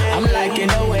 I'm liking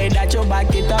the way that you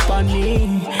back it up on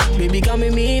me. Baby, come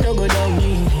with me, no go down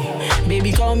me.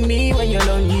 Baby, call me when you're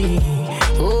lonely.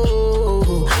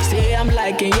 Oh, say I'm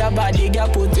liking your body, girl,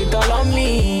 put it all on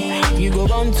me. You go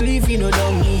bound to if you know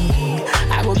down me.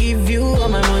 I go give you all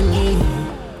my money.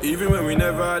 Even when we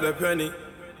never had a penny,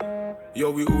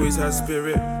 yo, we always had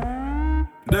spirit.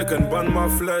 They can burn my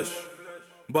flesh,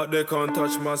 but they can't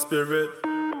touch my spirit.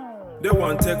 They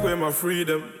want to take away my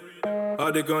freedom,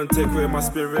 or they gonna take away my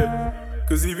spirit.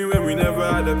 Cause even when we never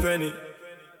had a penny,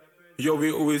 yo,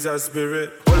 we always had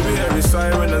spirit. All we hear is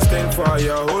siren and skank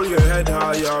fire. Hold your head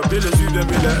higher, build as you then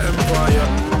build an empire.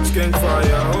 Skank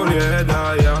fire, hold your head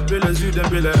higher, build as you then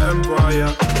build an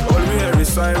empire. All we hear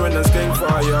is siren and skank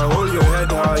fire. Hold your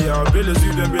head higher, build as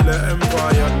you then build an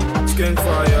empire. Skank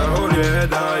fire, hold your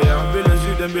head higher, build as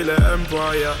you then build an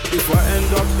empire. If I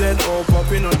end up dead or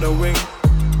popping on the wing,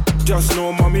 just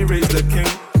know mommy raised the king.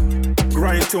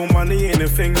 Grind till money ain't a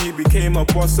thing. He became a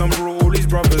boss and brought all his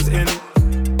brothers in.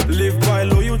 Live by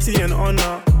loyalty and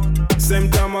honor.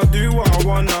 Same time I do what I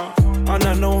wanna. And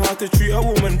I know how to treat a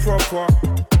woman proper.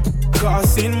 Cause I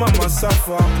seen mama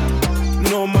suffer.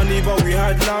 No money but we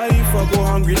had life. I go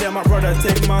hungry, let my brother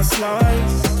take my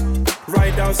slice.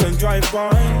 Ride outs and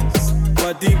drive-bys,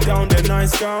 but deep down they're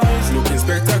nice guys. Looking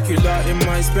spectacular in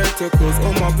my spectacles.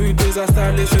 All my booties are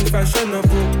stylish and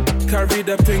fashionable. Carry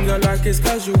the finger like it's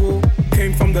casual.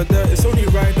 Came from the dirt, it's only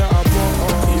right that I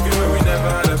bought. Even when we never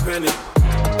had a penny,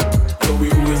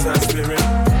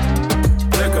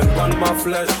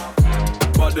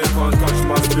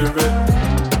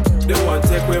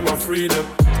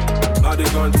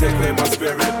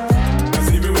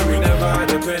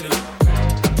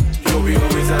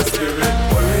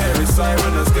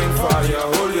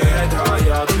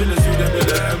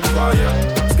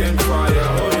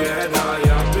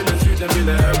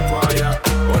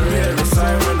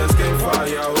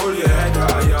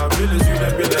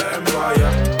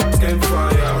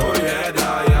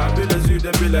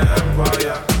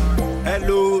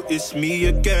 it's me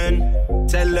again.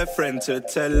 Tell a friend to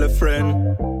tell a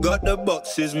friend. Got the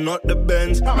boxes, not the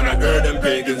Benz. Man, I heard them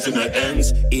pagans in the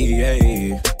ends.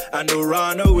 EA, I know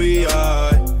run away,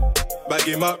 bag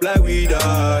him up like we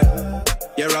die.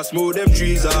 Yeah, I smooth them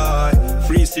trees,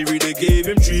 Free Siri, they gave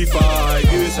him 3-5.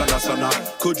 Yes, and a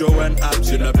Kujo and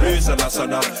apps in the place, and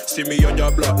a see me on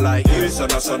your block like yes,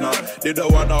 and a they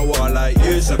don't wanna war like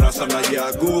yes, and a yeah,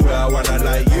 I go where I wanna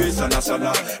like yes, and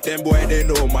a them boy, they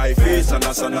know my face, and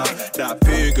a that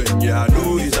pagan, yeah, I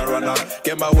know he's a runner.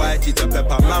 Get my white teeth and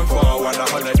pepper man for a 1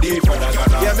 holiday for the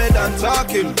Ghana. Yeah, me done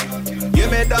talking.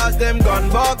 Yeah, me does them gun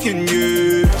barking,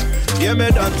 you. Yeah, me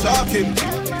done talking.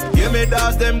 Yeah, me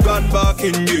does them gun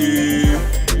barking, you.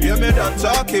 Yeah, me done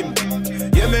talking.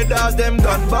 Yeah, me does them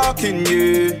gun barking,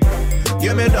 you.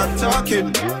 Yeah, me done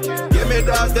talking. Yeah, me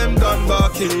does them gun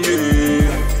barking, you.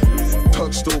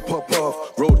 Touch still pop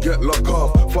off, road get locked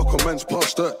off. Fuck a man's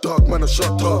past that dark man, I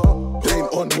shut up. They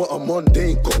ain't on what I'm on,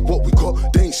 they ain't got what we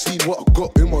got. They ain't seen what I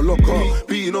got in my locker.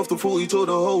 Beating off the 40 told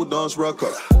the whole dance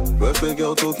rocker. Birthday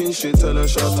girl talking shit, tell her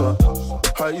shut up.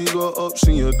 How you got ups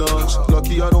in your dance?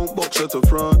 Lucky I don't box at the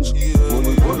France. When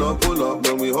we pull up,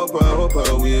 when we hop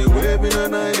out. We ain't waving a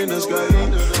night in the sky.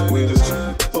 We just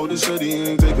hold it steady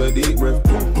and take a deep breath.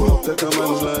 Take a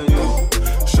man's like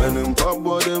shining pop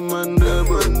bottom and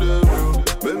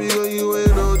baby girl, you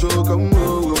ain't no joke, come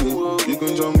on with me. You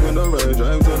can jump in the right,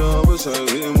 drive to the other side.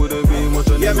 Hitting with a beam, what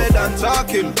yeah, me done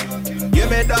talking. Yeah,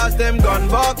 me does them gun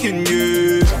barking,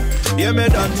 you. Yeah, me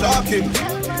done talking.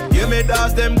 Yeah, me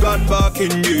does them gun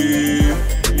barking, you.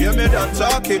 Yeah, me done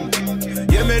talking.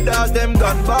 Yeah, me does them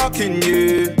gun barking,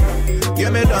 you. Yeah,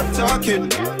 me done talking.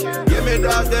 Yeah, me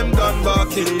does them gun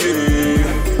barking, you.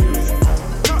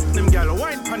 Them gal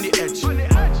wine on the edge.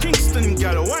 Kingston them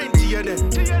gal wine to your dead.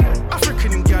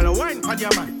 African them gal wine on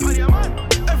your man.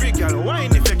 Every gal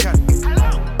wine if you can.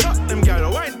 Them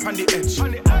gal wine on the edge.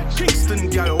 Kingston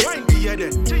gal wine to your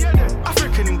dead.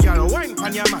 African them gal wine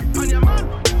on your man.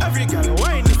 Every gal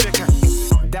wine if you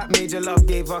can. That major love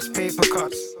gave us paper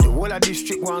cuts. The whole of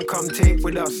district one come take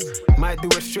with us. Might do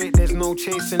it straight, there's no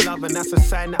chasing love, and that's a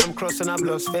sign that I'm crossing. I've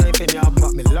lost faith in y'all,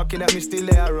 but me lucky that me still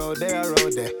there, road there.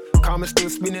 Karma still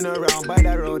spinning around by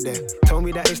that road there. Told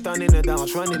me that it's done in the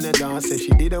dance, running the dance. Said she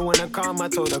didn't wanna come, I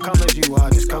told her come as you are.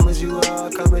 Just come as you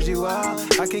are, come as you are.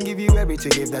 I can give you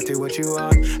everything if that is what you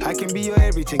want. I can be your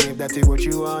everything if that is what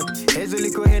you want. Here's a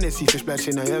little Hennessy for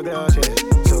splashing on your glass, yeah.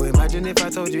 So imagine if I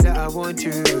told you that I want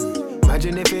you.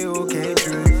 Imagine if it all came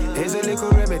true. Here's a little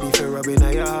remedy for rubbing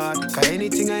on your heart. Cause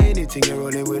anything, you're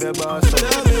rolling with a boss. So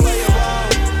tell me what you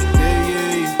want.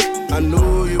 Yeah. I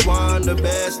know you want the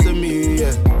best of me,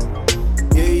 yeah.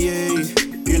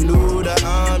 You know that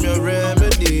I'm your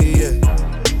remedy,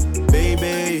 yeah.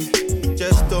 Baby,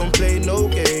 just don't play no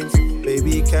games.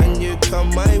 Baby, can you come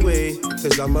my way?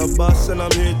 Cause I'm a boss and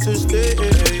I'm here to stay.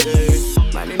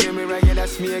 Man, you hear me right, yeah,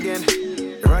 that's me again.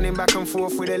 Running back and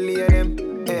forth with a lay of them.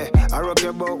 Yeah, I rock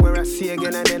your boat where I see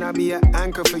again, and then I'll be an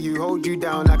anchor for you. Hold you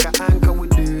down like an anchor would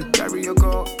do. Carry your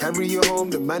girl, carry you home.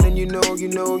 The man and you know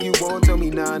you won't tell me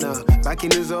nah. Back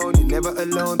in the zone, you're never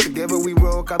alone. Together we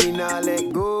roll, I mean nah,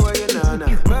 let go of your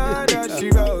nana. Murder she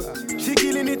wrote, she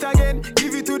killing it again.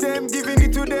 Give it to them, giving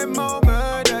it to them more.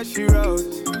 Murder she wrote,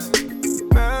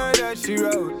 murder she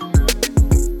wrote,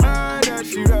 murder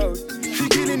she wrote. She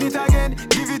killing it again,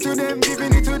 give it to them,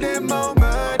 giving it to them more.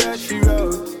 Murder she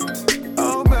wrote.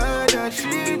 Oh, murder,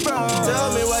 she brought.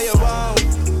 Tell me what you want.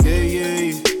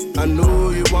 Yeah. I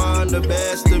know you want the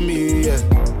best of me, yeah.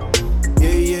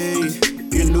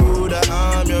 You know that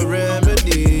I'm your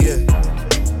remedy, yeah.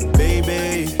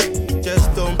 Baby,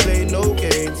 just don't play no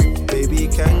games. Baby,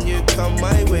 can you come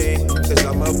my way? Cause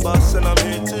I'm a boss and I'm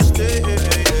here to stay.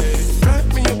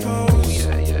 Write me a pose.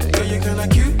 Girl, you're kinda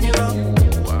cute, you know.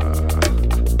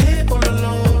 Hey, all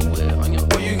alone.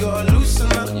 Boy, you gotta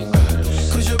loosen up.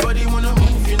 Your body wanna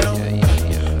move, you know.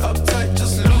 Uptight,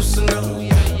 just loosen up.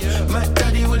 My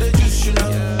daddy with the juice, you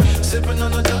know. Sipping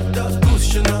on a dark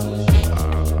goose, you know.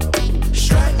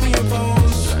 Strike me a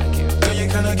pose. Girl, you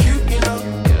kinda cute, you know.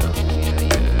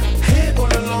 Hey,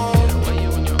 all alone.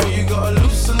 Boy, you gotta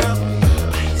loosen up.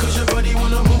 Cause your body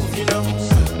wanna move, you know.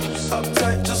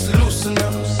 Uptight, just loosen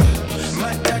up.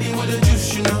 My daddy with the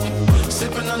juice, you know.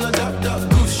 Sipping on a dark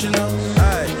goose, you know.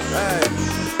 Aye.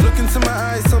 Look into my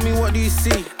eyes, tell me what do you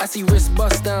see? I see wrist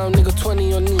bust down, nigga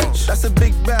 20 on each. That's a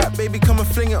big bat, baby, come and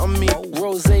fling it on me.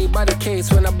 Rosé by the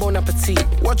case when I bon appetit.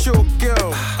 Watch your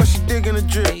girl, cause she digging the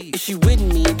drip. If she with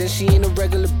me, then she ain't a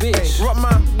regular bitch. Rock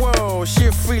my world, she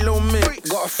a free little mix.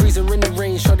 Got a freezer in the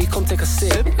rain, shawty come take a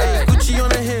sip. Gucci on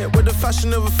the hip with the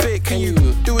fashion of a fake. Can you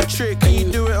do a trick? Can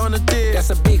you do it on a date? That's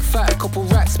a big fat, couple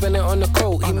racks, spend it on the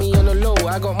coat. Hit me on the low,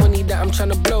 I got money that I'm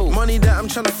tryna blow. Money that I'm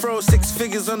tryna throw, 6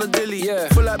 figures on a dilly. Yeah.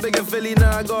 Feel like Bigger Philly,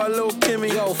 now I got a little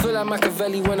Kimmy. Yo, feel like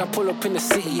Machiavelli when I pull up in the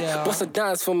city. Yeah. What's a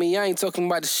dance for me? I ain't talking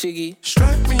about the shiggy.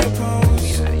 Strike me a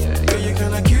pose. Girl, you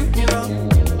kinda cute, you know.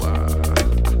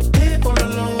 Here all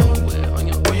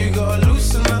alone. Boy, you gotta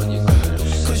loosen up.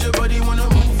 Cause your body wanna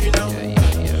move, you know.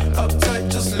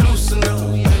 Uptight, just loosen up.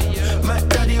 Mac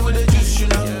Daddy with the juice, you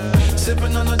know.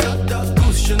 Sipping on a dark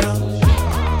goose, you know.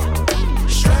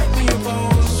 Strike me a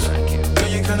pose. Girl,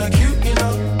 you kinda cute, you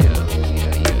know.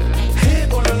 Here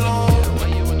all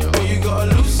alone. Boy, you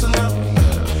gotta loosen up.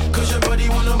 Cause your body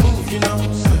wanna move, you know.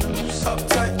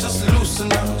 Uptight, just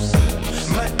loosen up.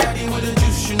 Mac Daddy with the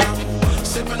juice, you know.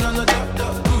 Sipping on the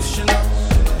dark goose, you know.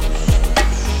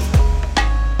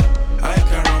 I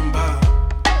can run back.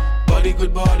 Body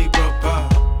good, body proper.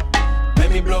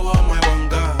 Make me blow on my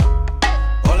wanga.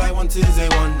 All I want is a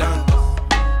one dance.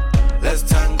 Let's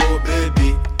tango,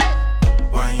 baby.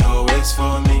 Wine your waist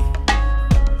for me.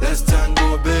 Let's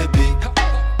tango, baby.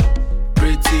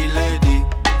 Pretty lady.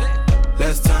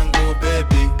 Let's tango,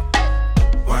 baby.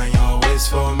 Wine your waist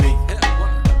for me.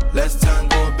 Let's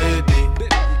tango, baby.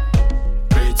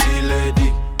 Pretty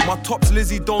lady. My tops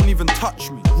Lizzie don't even touch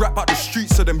me. Rap out the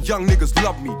streets so them young niggas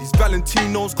love me. These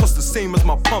Valentinos cost the same as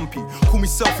my pumpy. Call me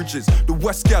Selfridges, the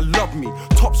West girl love me.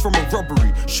 Tops from a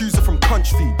robbery, shoes are from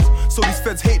Crunch Feeds. So these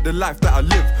feds hate the life that I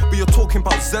live. But you're talking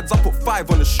about Zeds, I put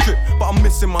 5 on the strip. But I'm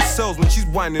missing my cells when she's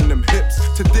whining them hips.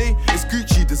 Today, it's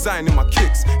Gucci designing my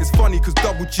kicks. It's funny cause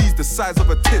double G's the size of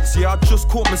her tits. Yeah, I just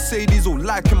caught Mercedes all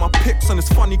liking my pics. And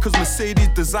it's funny cause Mercedes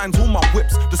designs all my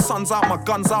whips. The sun's out, my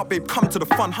gun's out, babe, come to the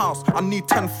fun house. I need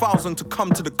 10,000 to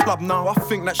come to the club now. I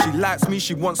think that she likes me,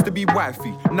 she wants to be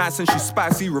wifey. Nice and she's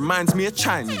spicy, reminds me of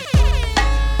Chinese.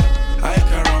 I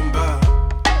can run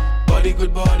back. Body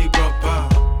good, body proper.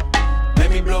 Let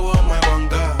me blow on my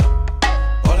wanga.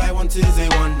 All I want is a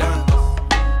one dance.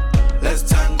 Let's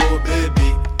tango,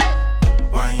 baby.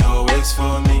 Wine your waist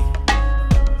for me.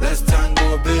 Let's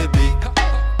tango, baby.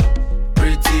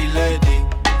 Pretty lady.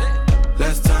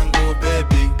 Let's tango,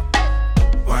 baby.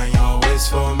 Wine your waist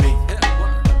for me.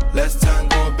 Let's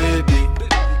tango, baby.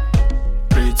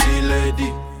 Pretty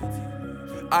lady.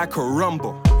 I could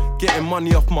rumble. Getting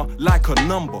money off my like a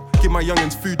number. Give my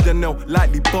youngins food, then they'll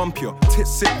lightly bump you. Tits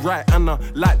sit right and I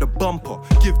like the bumper.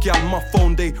 Give gal my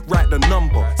phone, they write the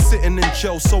number. Sitting in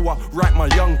jail, so I write my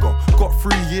younger. Got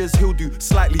 3 years, he'll do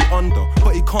slightly under.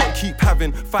 But he can't keep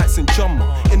having fights in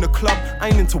Jumma. In the club, I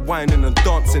ain't into whining and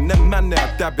dancing. Them man they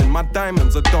are dabbing, my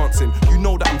diamonds are dancing. You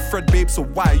know that I'm Fred, babe, so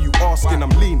why are you asking? I'm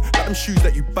lean, like them shoes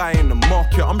that you buy in the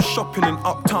market. I'm shopping in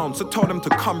Uptown, so tell them to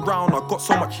come round. I got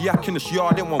so much yak in this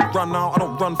yard, it won't run out. I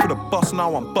don't run for the bus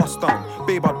now, I'm bust down.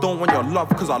 Babe, I don't want your love,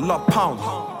 cause I love pounds.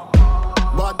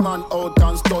 Bad man out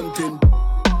and stunting.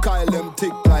 Kyle them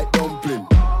tick like dumpling.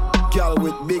 Girl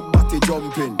with big body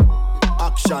jumping.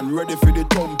 Action ready for the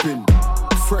thumping.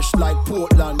 Fresh like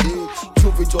Portland,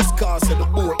 Juvie just cast at the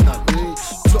boat now,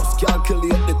 Just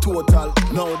calculate the total.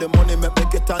 Now the money make me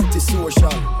get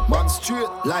antisocial. Man straight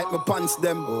like my pants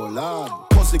them. Oh Lord,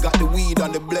 pussy got the weed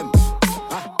and the blem.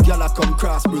 Girl I come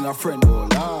cross, bring a friend, oh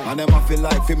Lord. And them I feel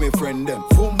like for me friend them.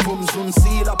 Boom boom soon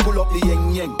see that pull up the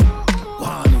yeng yeng.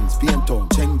 Warnings, paint on,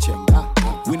 cheng cheng.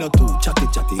 We not too chatty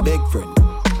chatty, big friend.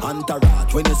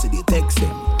 Entourage, when you see the text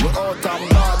them. We out and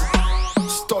bad,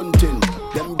 stunting.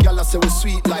 Them gyal say we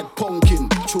sweet like pumpkin.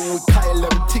 True we Kyle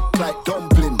them tick like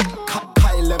dumpling.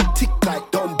 Kyle them tick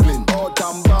like dumpling. Out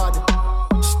and bad,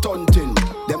 stunting.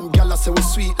 Them gyal say we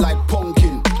sweet like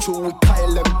pumpkin. True we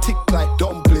Kyle them tick like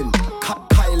dumpling.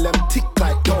 Kyle them tick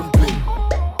like dumpling.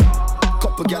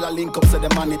 Couple gyal link up, say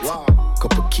them on it. Wow.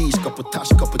 Couple keys, couple Tash,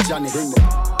 couple Janet.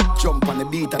 Jump on the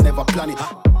beat, I never plan it.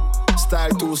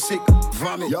 Style too sick,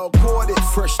 vomit. Yo, code it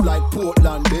fresh like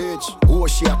Portland, bitch. Oh,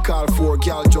 she a call for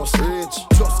girl just rich.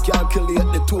 Just calculate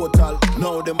the total.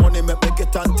 Now the money make me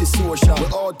get antisocial. We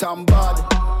out and bad,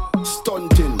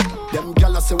 stunting. Them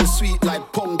gyal say we sweet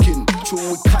like pumpkin.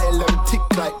 True we Kyle them tick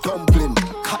like dumpling.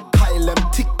 Kyle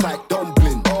them tick like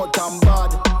dumpling. Out and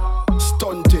bad,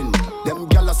 stunting. Them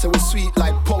gyal say we sweet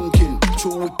like pumpkin.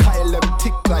 True we Kyle them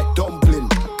tick like dumpling.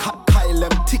 Kyle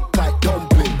them tick like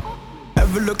dumpling.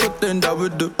 Every little thing that we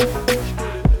do,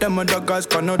 them other guys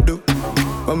cannot do.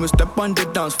 When we step on the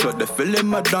dance floor, they feeling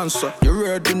my dancer. You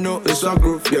already know it's a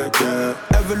groove, yeah, yeah.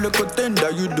 Every little thing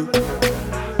that you do,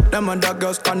 them other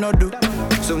girls cannot do.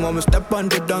 So when we step on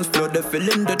the dance floor, they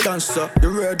feeling the dancer. You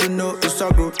already know it's a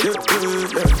groove, yeah, yeah,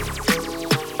 yeah.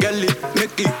 Girl it,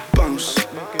 make it bounce.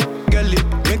 Girl it,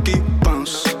 make it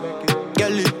bounce.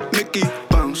 Girl it, make it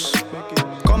bounce.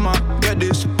 Come on.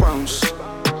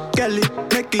 Girl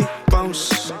it, make it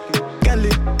bounce. Girl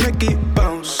it, make it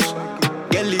bounce.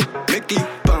 Girl it, make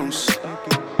it bounce.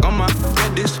 Come on,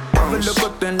 get this bounce. Every little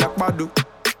thing like Badu.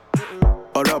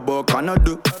 Other boy cannot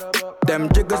do.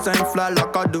 Them jiggers ain't fly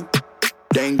like I do.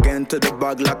 They ain't get into the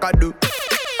bag like I do.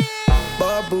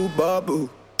 Babu, babu.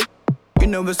 You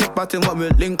know it's a party when we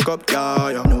link up,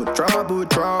 yeah, yeah. No trouble,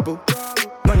 trouble.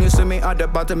 When you see me at the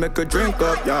bottom, make a drink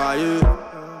up, yeah,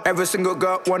 yeah. Every single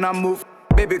girl when I move,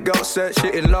 baby girl said she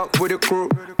in love with the crew.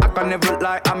 I can never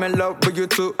lie, I'm in love with you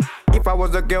too. If I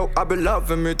was a girl, I'd be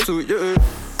loving me too, yeah.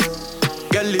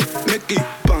 Girl it, make it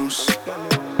bounce.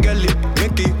 Girl it,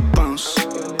 make it bounce.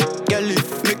 Girl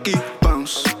it, make it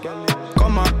bounce.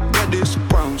 Come on, get this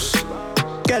bounce.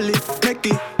 Girl it, make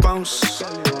it bounce.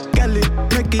 Girl it,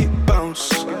 make it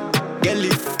bounce. Girl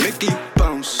it, make it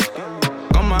bounce.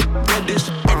 Come on, get this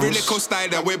bounce. Every little style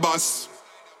that we bust,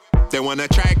 they wanna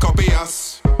try copy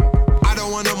us. I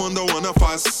don't want them on the one of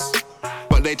us,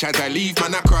 but they try to leave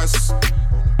man across.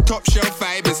 Top shelf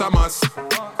vibe is a must.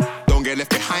 Don't get left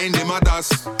behind in my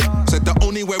dust. Said the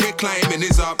only way we're climbing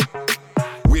is up.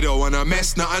 We don't wanna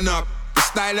mess nothing up. The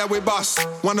style that we bust,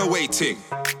 wanna waiting.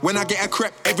 When I get a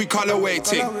crepe, every color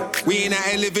waiting. We ain't out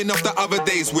here living off the other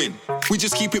day's win. We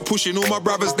just keep it pushing, all my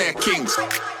brothers, they're kings.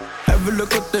 Every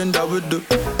little thing that we do,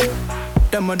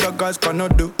 them other guys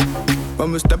cannot do.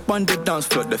 When we step on the dance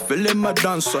floor, they feeling my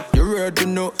dancer. You already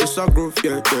know it's a groove,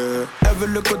 yeah, yeah. Every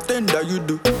little thing that you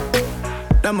do,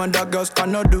 them other girls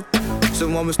cannot do. So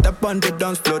when we step on the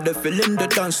dance floor, they feeling the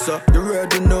dancer. You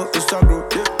already know it's a groove,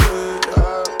 yeah, yeah.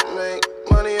 I make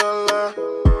money online.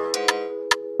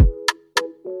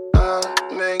 I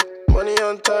make money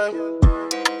on time.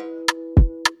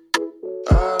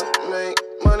 I make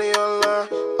money online.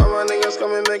 All my niggas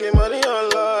coming making money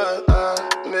online. I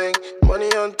make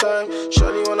money on time.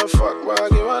 Shawty wanna fuck, but I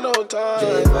give her no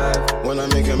time. When I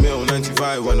make a meal,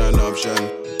 95 when an option.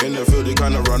 In the field, they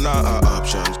kinda run out of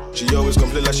options. She always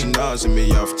complain like she knows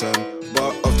me often,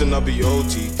 but often I'll be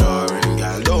OT, darling.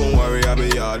 Girl, don't worry, I'll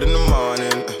be out in the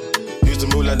morning. Used to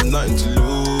move like there's nothing to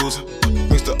lose.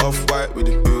 Mix the off-white with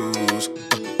the blues.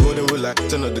 Golden with like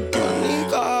 10 of the girls. Money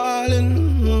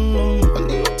calling,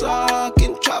 money you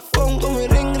talking. Trap phone going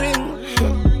ring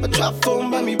ring. A trap phone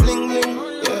by me bling bling.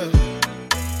 Yeah.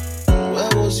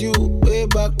 Where was you way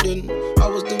back then? I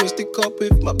was doing stick up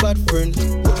with my bad friend.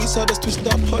 We saw this twist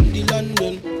up on the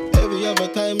London. Every other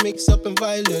time mix up in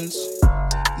violence.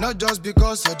 Not just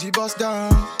because I D-bust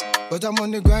down, but I'm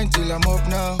on the grind till I'm up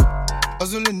now.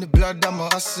 Hustle in the blood, I'm a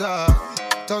hustler.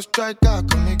 Tough striker,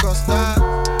 come me go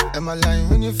star. Am I lying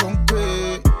when you from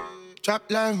great? Trap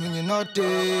line when you're not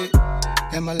there.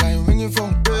 Am I lying when you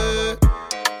from great?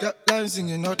 That line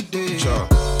singing not there. Sure.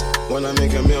 When I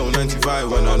make a meal,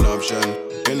 95 when an option.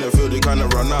 In the field, they kinda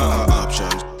run out of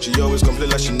options. She always complain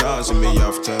like she knows me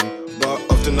often, but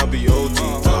often I'll be OT,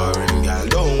 darling. Girl,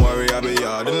 don't worry, I'll be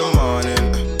out in the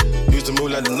morning. Used to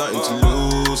move like there's nothing to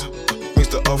lose. Mix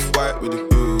the off-white with the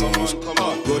blues.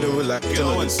 Golden with like 10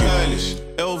 of the stylish.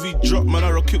 LV drop, man,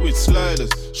 I rock it with sliders.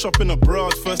 Shopping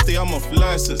abroad, first day I'm off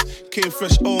license. Came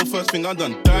fresh on, first thing I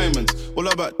done diamonds. All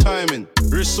about timing,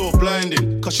 wrist so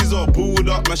blinding. Cause she's all booed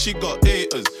up, man, she got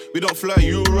haters. We don't fly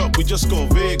Europe, we just go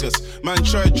Vegas. Man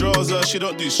try draws her, she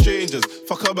don't do strangers.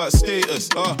 Fuck her about status,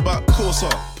 back closer.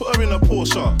 Put her in a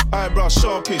Porsche, eyebrow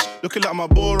sharpish. Looking like my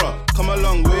Bora, come a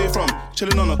long way from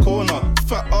chilling on a corner.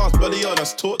 Fat ass, bloody hell,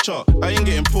 that's torture. I ain't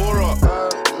getting poorer. I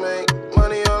make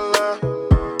money online.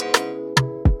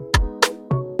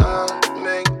 I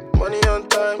make money on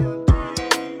time.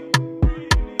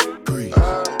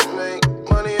 I make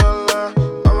money online.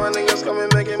 All my niggas coming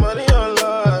making money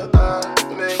online. I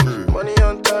make money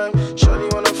on time.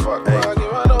 Shawty wanna fuck, but I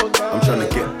give her no time. I'm tryna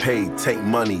get paid, take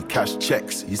money, cash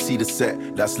checks. You see the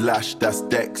set, that's Lash, that's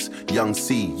Dex. Young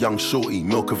C, Young Shorty,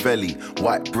 Milcavelli.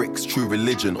 White bricks, True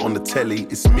Religion on the telly,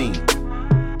 it's me.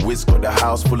 Wiz got the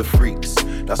house full of freaks.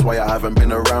 That's why I haven't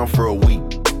been around for a week.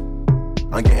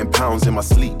 I'm getting pounds in my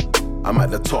sleep. I'm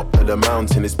at the top of the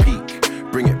mountain, it's peak.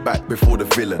 Bring it back before the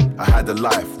villain. I had a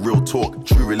life, real talk,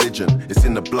 true religion. It's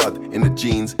in the blood, in the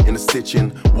jeans, in the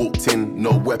stitching. Walked in,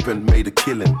 no weapon, made a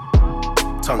killing.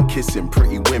 Tongue kissing,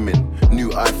 pretty women. New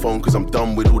iPhone cause I'm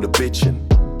done with all the bitching.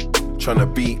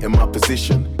 Tryna be in my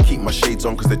position. Keep my shades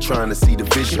on cause they're trying to see the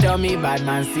vision. She tell me, bad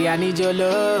man, see I need your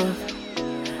love.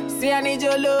 See I need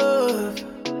your love.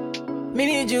 Me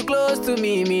need you close to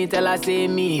me. Me tell her say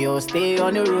me, oh stay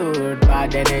on the road.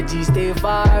 Bad energy stay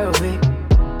far away.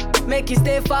 Make you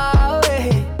stay far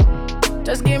away.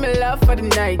 Just give me love for the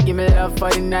night. Give me love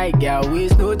for the night. Girl,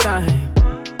 waste no time.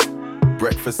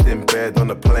 Breakfast in bed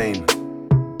on a plane.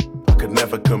 I could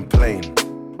never complain.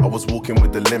 I was walking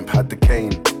with the limp, had the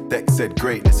cane. Deck said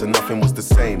greatness and nothing was the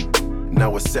same. Now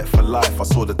we're set for life. I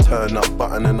saw the turn up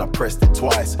button and I pressed it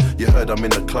twice. You heard I'm in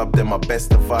the club, then my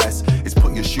best advice is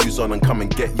put your shoes on and come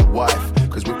and get your wife.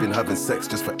 Cause we've been having sex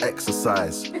just for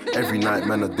exercise. Every night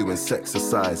man are doing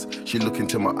sexercise. She look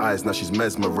into my eyes, now she's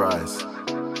mesmerized.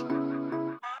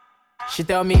 She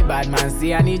tell me, bad man,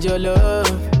 see I need your love.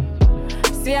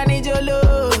 See I need your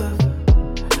love.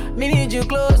 Me need you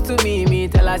close to me. Me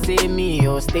tell her say me,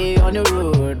 oh stay on the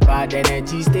road. Bad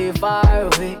energy stay far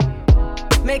away.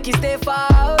 Make you stay far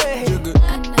away.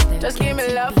 Just give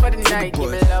me love for the night. Give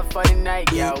me love for the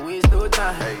night. Yeah, waste no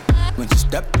time. When she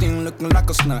stepped in looking like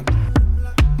a snack,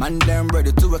 man damn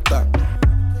ready to attack.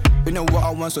 You know what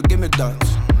I want, so give me that.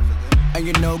 And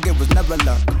you know it was never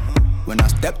luck. When I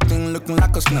stepped in looking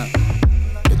like a snack,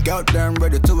 the girl damn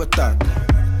ready to attack.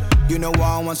 You know what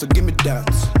I want, so give me that.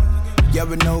 Yeah,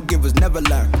 we know it was never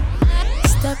luck.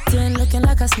 Stepped in looking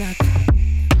like a snack.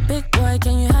 Big boy,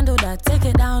 can you handle that? Take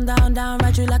it down, down, down,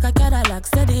 ride you like a Cadillac.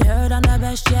 Steady heard on the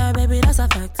best, yeah, baby, that's a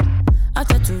fact.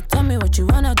 After two, tell me what you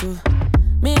wanna do.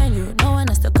 Me and you, no one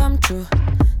has to come true.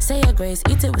 Say your grace,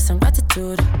 eat it with some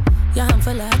gratitude. Yeah, I'm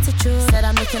full of attitude. Said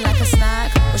I'm looking like a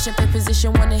snack. Worship in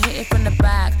position, wanna hit it from the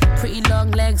back. Pretty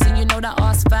long legs, and you know that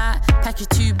ass fat. Package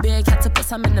too big, had to put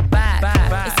some in the back.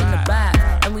 It's in the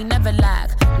back, and we never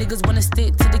lack. Niggas wanna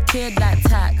stick to the kid like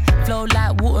tack. Flow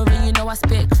like water, and you know I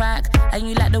spit crack. And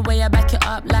you like the way I back it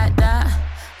up like that.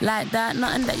 Like that,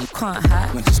 nothing that you can't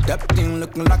hack. When she stepped in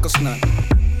looking like a snack,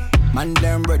 man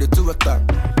damn ready to attack.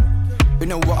 You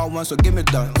know what I want, so give me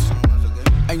that.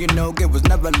 And you know it was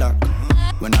never luck.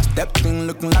 When I stepped in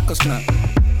looking like a snack,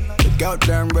 the girl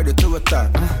damn ready to attack.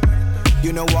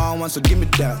 You know what I want, so give me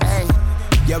that.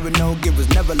 Yeah, we know it was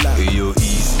never luck. Hey, yo,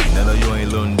 easy. Now that you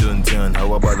ain't London town,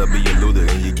 how about I be a loader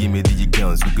and you give me the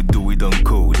accounts? We could do it on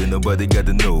code and nobody got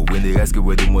to know. When they ask you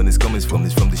where the money's coming from,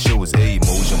 it's from the shows. Hey,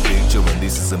 motion picture, and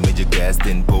this is a major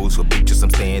casting pose. For pictures, I'm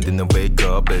standing and wake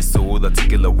up. As sold,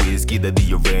 articular whiskey that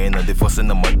the ran. And the first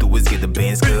thing I'ma do is get the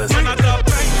bands, cause Man, I got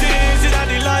bank things in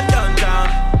the London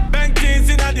town. Bank things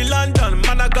in the London.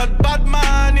 Man, I got bad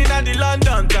man in the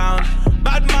London town.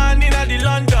 Bad man in the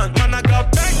London. Man, I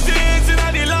got bank things in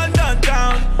the London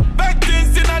town. Bank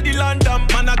things in the London.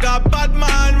 Man, I got bad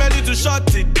man ready to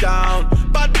shut it down.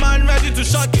 Bad man ready to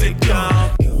shut it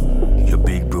down. Your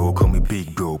big bro, call me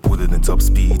big bro. Put it in top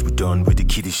speed, we done with the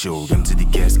kiddie show. Empty the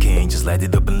gas can, just light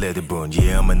it up and let it burn.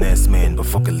 Yeah, I'm an ass man, but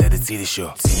fucking let it see the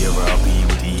show. TRRP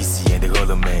with the EC and the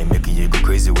Hollow Man. Making you go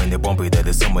crazy when they bump it at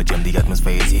the summer jam. The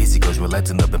atmosphere is easy, cause we're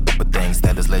lighting up and popping things.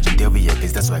 That is legendary, yeah,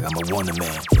 cause that's why I'm a wonder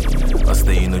man. I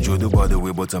stay in the Jordan by the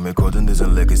way, but I'm recording this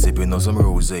and like sipping on some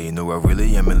rose. You know I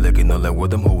really am in like, not like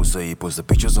what them hoes say. Post the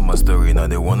pictures on my story, now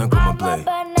they wanna come and play.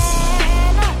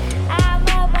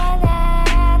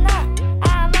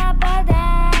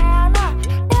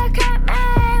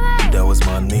 That was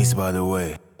my niece, by the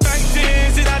way. Bank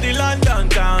things in the London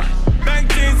town. Bank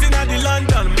things in the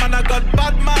London. Man, I got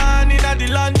bad man in the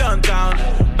London town.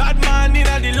 Bad man in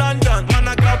the London. Man,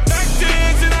 I got bank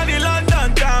things in the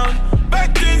London town.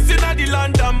 Bank things in the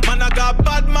London. Man, I got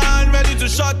bad man ready to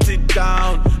shut it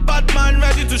down. Bad man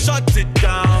ready to shut it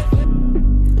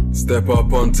down. Step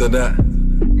up onto that.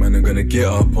 Man, I'm gonna get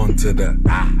up onto that.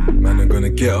 Man, I'm gonna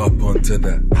get up onto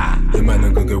that. Yeah, man,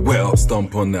 I'm gonna get wet up,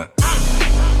 stomp on that.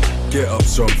 Get up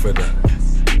strong for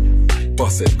that.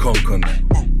 Bust it, conk on that.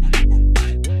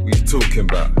 What you talking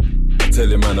about? I tell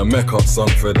you, man, a make up song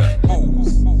for that.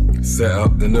 Set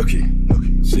up the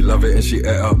nookie. She love it and she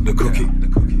ate up the cookie.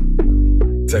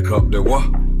 Take up the what?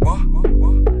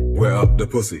 Wet up the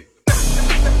pussy.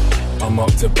 I'm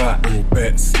up to bat, all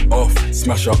bets off.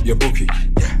 Smash up your bookie.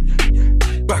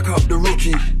 Back up the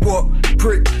rookie. What?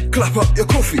 Prick, clap up your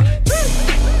coffee.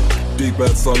 Big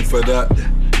bad song for that.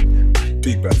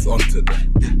 Big bat's onto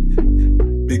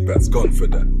that. Big bat's gone for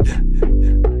that.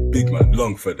 Big man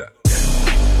long for that.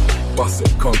 Bust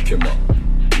it, conk him up.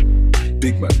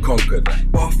 Big man conquer that.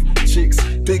 Off chicks,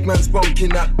 big man's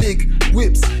bonking that. Big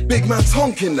whips, big man's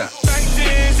honking that. Bank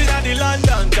things in the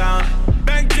London town.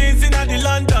 Bank things in the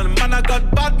London. Man, I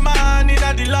got bad man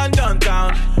in the London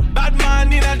town. Bad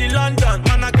man in the London.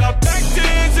 Man, I got bank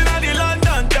things in the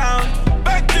London town.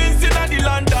 Bank things in the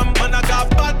London. Man, I got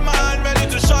bad man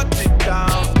ready to shut it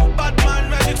down. Bad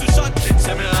man ready to shut it.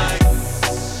 Say me like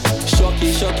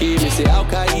Shocky, shocky, me say Al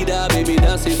Qaeda, baby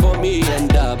dancing for me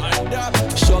and up.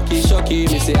 Shocky, shocky,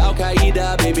 me say Al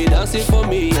Qaeda, baby dancing for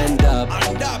me and up.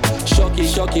 Shocky,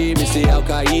 shocky, me say Al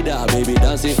Qaeda, baby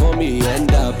dancing for me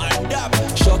and up.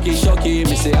 Shocky, shocky,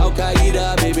 me say Al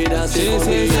Qaeda, baby dancing for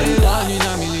me and up. One in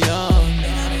a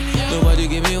million, nobody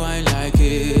give me wine like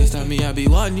it. Tell me I be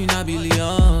one in a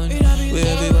billion. Where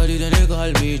everybody then they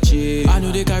call me cheap. I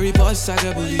know they carry boss, I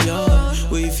got billion.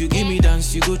 Well, if you give me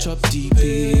dance, you go chop deep.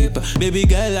 Baby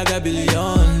girl, I got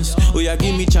billions. Oh, yeah,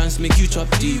 give me chance, make you chop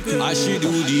deep. I she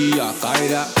do the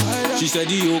Akaida. She said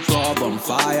the yoke up on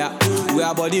fire. We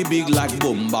are body big like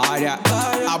Bombardia.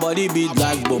 Our body big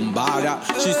like Bombardia.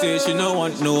 She say she no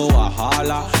want no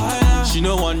wahala. She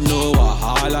no want no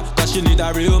wahala. Cause she need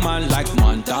a real man like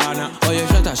Montana. Oh, yeah,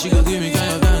 shut up, she go give me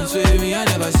kind of dance with me, I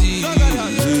never see.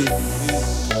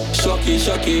 Shocky,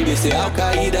 shocky, me say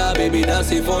Al-Qaeda, baby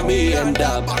dancing for me and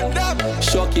dab.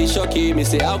 Shocky, shocky, me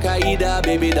say Al-Qaeda,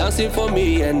 baby dancing for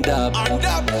me and dab.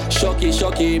 Shocky,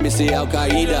 shocky, me say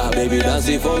Al-Qaeda, baby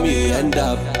dancing for me and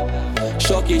dab.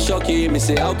 Shocky, shocky, me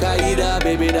say Al-Qaeda,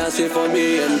 baby dancing for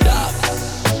me and dab.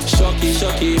 Shocky,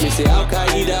 shocky, me say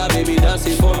Al-Qaeda, baby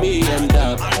dancing for me and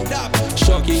dab.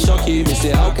 Shocky, shocky, me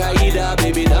say Al-Qaeda,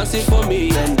 baby dancing for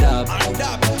me and dab.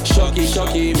 Shocky,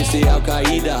 shocky, me say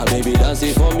Al-Qaeda, baby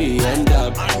dancing for me and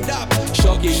dab.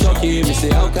 Shocky, shocky, me say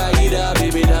Al-Qaeda,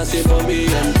 baby dancing for me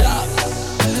and dab.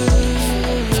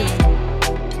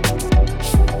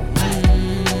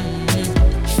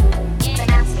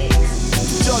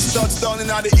 Just touched down in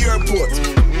the airport.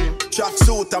 Track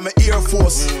suit and my Air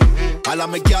Force. All of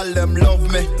my gal them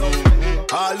love me.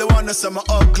 All the wanna say me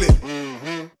ugly.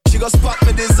 She go spot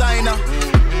me designer.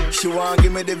 She want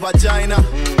give me the vagina.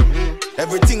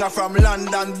 Everything I from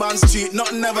London, Bond Street.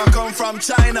 Nothing ever come from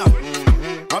China.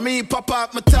 I me pop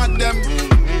up, me tag them.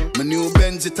 My new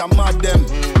Benz it a mad them.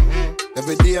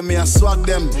 Every day me a swag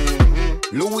them.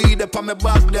 Louis de pa me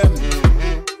back them.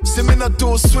 See me not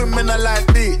too swim, me not like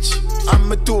beach. And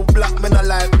me too black, me not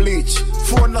like bleach.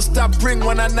 Phone no stop ring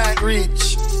when a night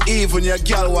reach. Even your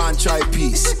girl want try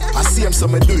peace. I see him, so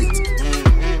me do it.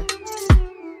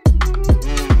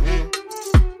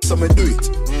 So me do it.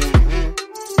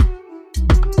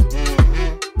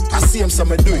 I see him, so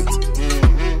me do it.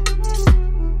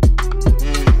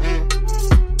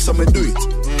 So me do it.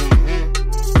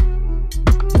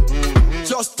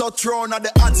 Just touch round at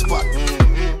the hot spot.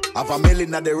 Have a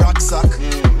million at the rucksack.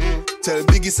 Tell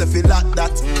Biggie if he like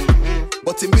that.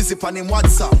 But him busy on him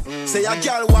WhatsApp. Say a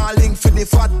girl want link for the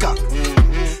fat cock.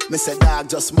 Me say dog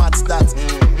just match that.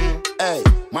 Hey,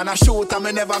 man I shoot and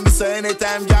me never miss her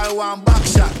anytime girl want back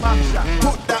shot.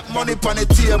 Put that money on the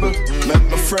table.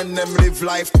 Make my friend them live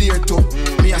life dear too.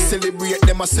 Me I celebrate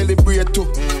them I celebrate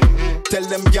too. Tell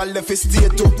them girl if it stay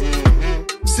too.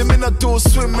 See me not too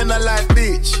swim, me not like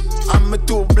beach. And me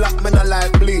too black, me not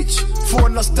like bleach.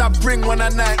 Phone no stop ring when a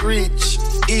night reach.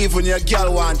 Even your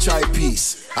girl want try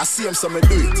peace. I see him, so me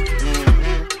do it.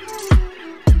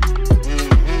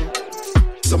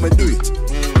 So me do it.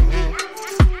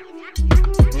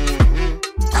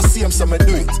 I see him, so me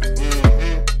do it.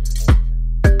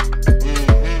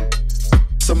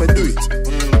 So me do it.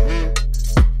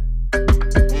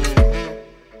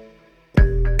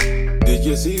 Did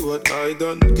you see what I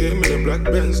done? Came in a black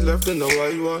Benz, left in a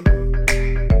white one.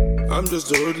 I'm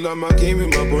just a hoodlum, I came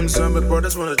with my buns and my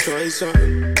brothers wanna try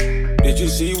something. Did you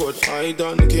see what I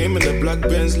done? Came in a black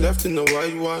Benz, left in a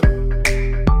white one.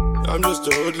 I'm just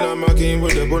a hoodlum, I came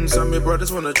with the buns and my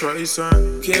brothers wanna try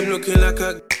something. Came looking like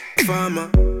a farmer.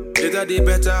 The daddy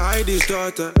better hide his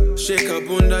daughter. Shake her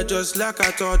bunda just like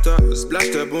I taught her. Splash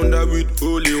the bunda with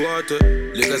holy water.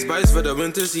 Lick a spice for the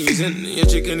winter season. Your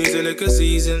chicken is a liquor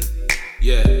season.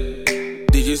 Yeah.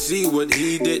 Did you see what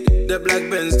he did? The black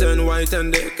Benz turned white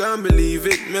and they can't believe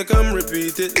it. Make them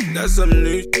repeat it. That's some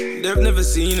new they've never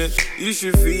seen it. You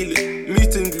should feel it.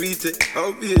 Meet and greet it.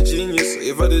 I'll be a genius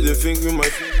if I didn't think with my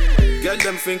get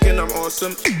them thinking I'm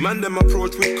awesome. Man, them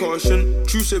approach with caution.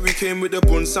 True say we came with the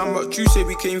bun, Sam, but true say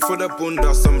we came for the bun.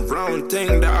 That's some round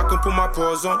thing that I can put my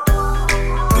paws on.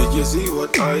 Did you see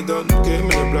what I done?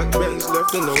 Came in a black Benz,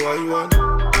 left in a white one.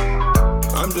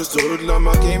 I'm just a hoodlum,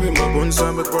 I came with my buns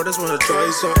and my brothers wanna try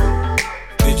something.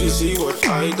 Did you see what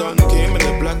I done? Came in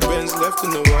a black Benz, left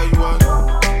in a white one.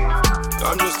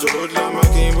 I'm just a hoodlum, I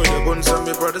came with the buns and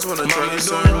my brothers wanna try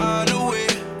something. Run away.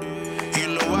 You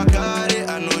know I got it,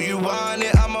 I know you want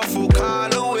it, I'm a full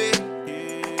call away.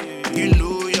 You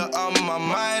know you're on my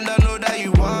mind, I know that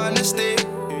you wanna stay.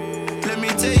 Let me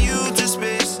take you to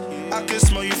space, I can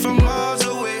smell you from miles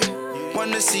away.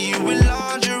 Wanna see you in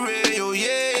lingerie, oh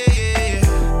yeah.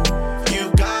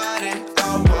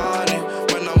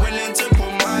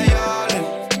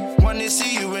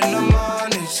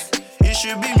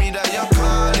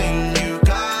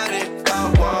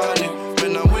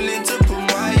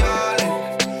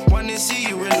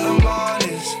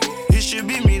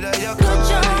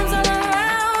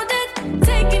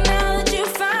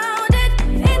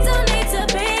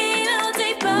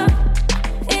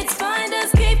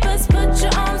 Put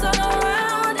your arms all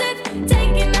around it,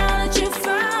 taking now that you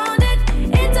found it.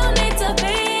 It don't need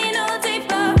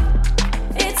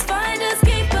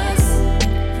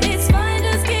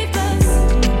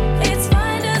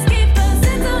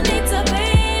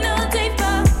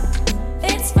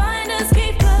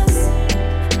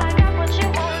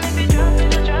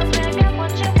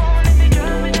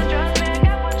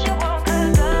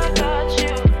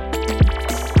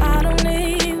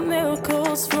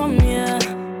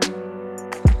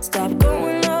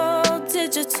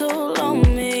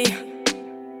on me.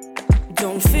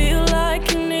 Don't feel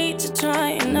like you need to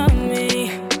tighten up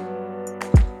me,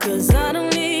 'cause I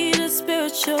don't need a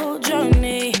spiritual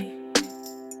journey.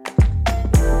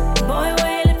 Boy,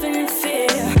 we're living in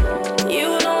fear. You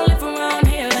don't live around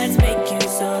here, let's make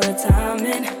use of the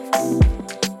timing.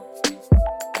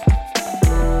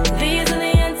 These are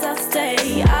the ends I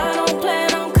stay. I don't plan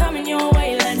on coming your way,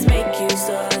 let's make use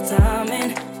of the timing.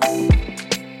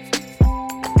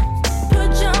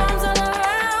 Put your arms all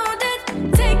around it,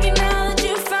 take it now that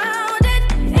you found it.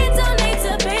 It don't need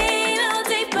to be no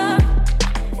deeper.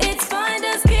 It's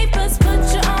finders keepers. Put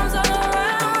your arms all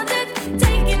around it,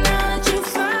 take it now that you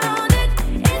found it.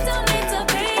 It don't need to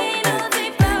be no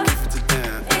deeper.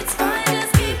 It's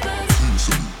finders keepers.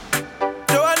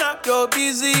 Joanna, your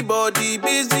busy body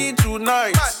busy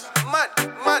tonight. Mad.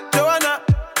 Joanna,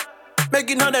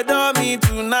 making all the dummy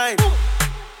tonight.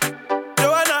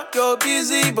 Joanna, your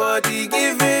busy body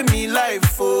giving me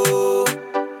life, oh,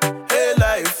 hey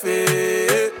life,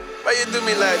 hey. Why you do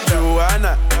me like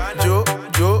Joanna,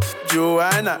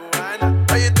 Joanna?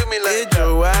 Why you do me like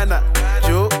Joanna,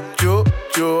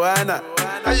 Joanna?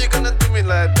 How you gonna do me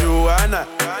like Joanna,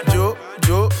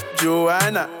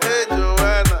 Joanna? Hey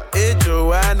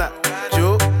Joanna,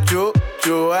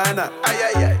 Joanna. Ay.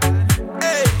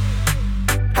 Hey,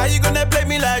 how you gonna play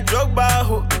me like Drogba,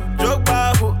 ho?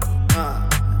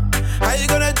 How you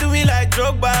gonna do me like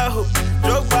Drogba, ho?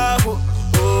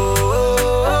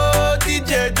 Oh,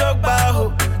 DJ Drogba,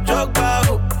 ho.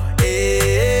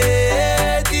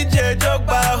 Hey, DJ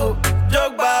Drogba, ho.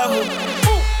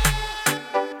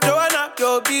 Joanna,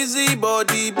 your busy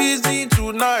body busy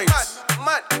tonight.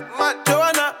 Mad.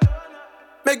 Joanna,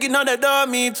 making all the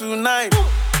dummy tonight.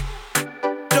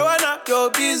 Joanna, your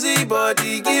busy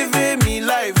body giving me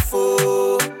life,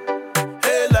 oh,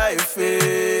 hey life,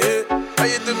 hey. Why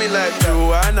you do me like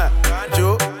Joanna,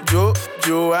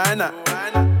 Joanna?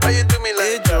 Why you do me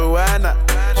like Joanna,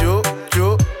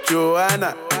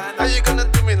 Joanna? How you gonna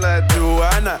do me like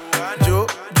Joanna,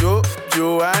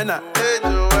 Joanna? Hey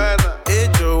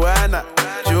Joanna,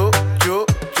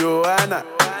 Joanna.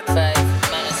 5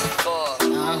 minutes 4.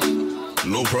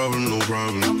 No problem.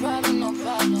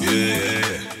 Yeah.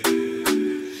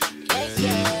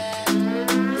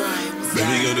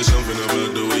 Baby girl, there's something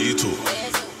about the way you talk.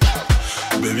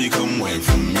 Baby, come wine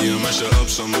from me. I mash it up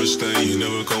so much that you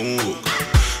never come walk.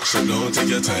 So don't take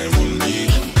your time on me.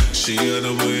 She had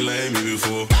a boy like me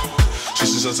before. She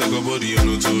says I take her body on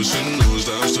her toes. She knows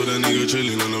that I'm still that nigga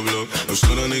chilling on the block.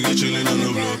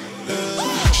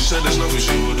 She said there's nothing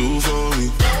she will do for me.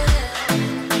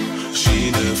 She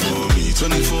there for me.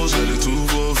 24's let it 2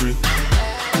 for free.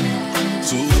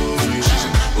 2 for free. She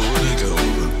said, oh, they get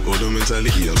over the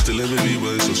mentality. I'm still a baby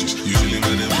boy, so she's usually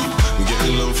mad at me. I'm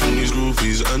getting love from these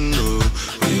groupies, I know,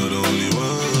 but you're the only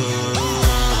one.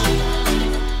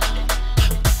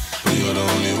 But you're the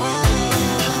only one.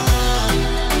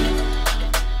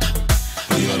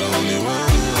 But you're the only one.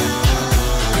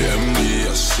 They envy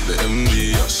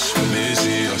us, when they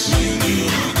see us, me and you.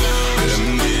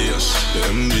 They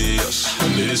envy us,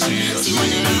 when they see us, me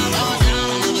and you.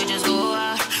 We just go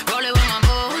out, roll it with my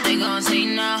boo, they gon' say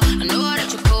now. I know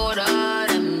that you're colder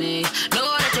than me.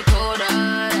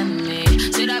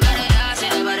 Say that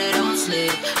body don't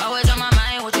sleep. Always on my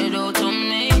mind, what you do to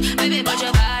me. Baby, put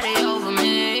your body over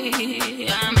me.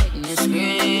 I'm making it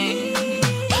scream.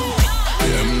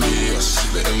 They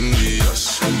envy us,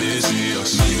 when they see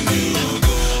us, me and you.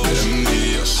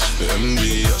 They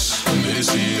envy us, when they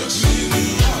see us, me and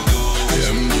you. They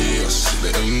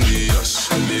envy us,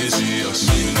 when they see us,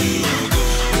 me and you.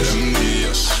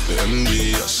 They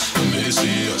envy us, when they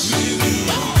see us, me and you.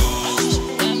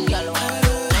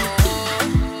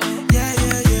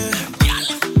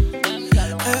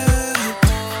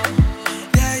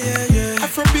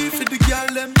 Afrobeat for the girl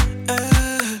them,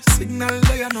 signal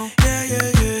there you know.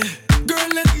 Yeah. Girl,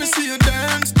 let me see you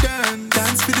dance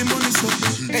for the money, so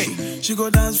hey. She go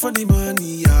dance for the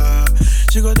money, yeah.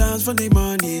 She go dance for the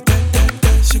money,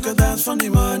 She go dance for the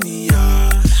money,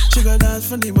 yeah. She go dance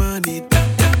for the money,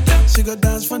 She go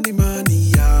dance for the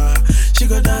money, yeah. She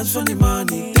go dance for the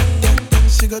money,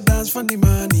 She go dance for the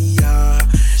money, yeah.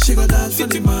 She go dance for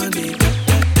the money.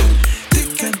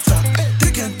 Tick and talk,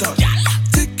 tick and talk,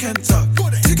 tick and talk,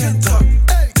 tick and talk,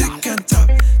 tick and talk,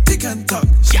 tick and talk.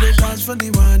 She go dance for the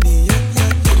money,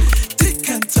 yeah. Tick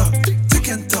and talk, tick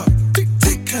and talk,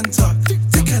 tick and talk,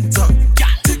 tick and talk,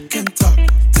 tick and talk,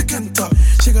 tick and talk.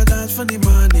 She go dance for the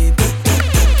money.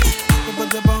 But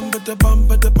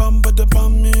the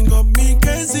bomb, you got me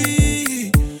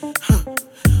crazy.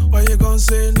 Why you gon'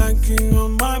 say knocking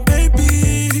on my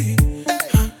baby?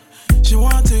 She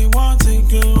want it,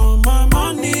 on my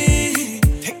money.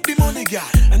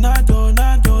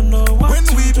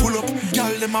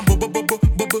 them a bubble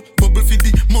for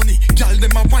the money. Girl,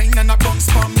 them a wine and a bounce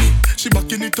for me. She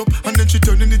backing it up and then she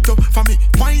turning it up for me.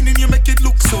 Whining, you make it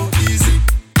look so easy.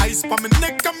 Ice pa my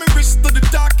neck and my wrist to the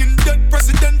dark and dead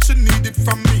president, she need it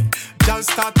from me. Girl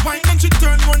start whining and she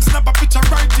turn one, snap a picture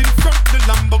right in front the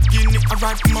Lamborghini. I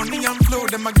write money and flow,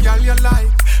 them a girl you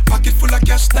like. Pocket full of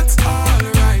cash, that's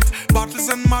alright. Bottles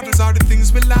and models are the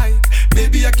things we like.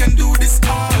 Baby, I can do this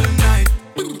all night.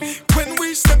 When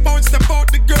we step out,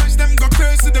 the girls, them go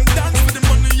crazy, them dance for the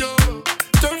money, yo.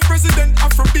 Turn president,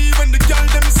 Afro-B, when the girl,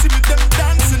 them see me, them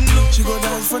dancing low. She go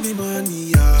dance for the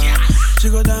money, yeah. She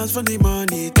go dance for the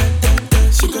money,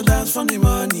 she go dance for the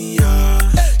money, yeah.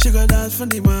 She go dance for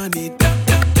the money,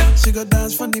 she go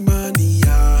dance for the money,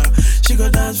 yeah. She go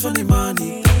dance for the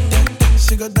money,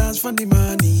 she go dance for the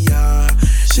money, yeah.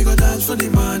 She go dance for the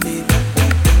money.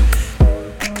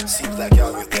 Seems like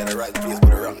y'all get in the right place but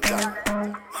the wrong time.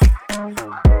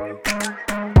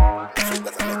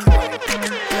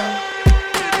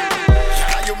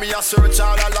 You me a search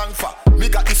all along for. Me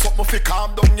got this something fi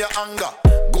calm down your anger.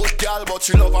 Good girl, but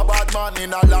you love a bad man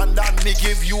in a London. Me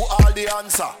give you all the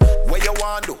answer. Where you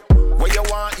want do? Where you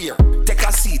want here? Take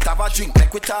a seat, have a drink,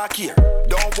 make we talk here.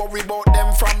 Don't worry about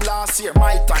them from last year.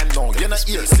 My time now, you're not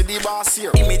here, see the boss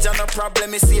here. Image and a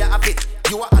problem, me see a habit.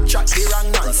 You are attract the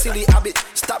wrong man, silly habit.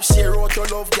 Stop share out your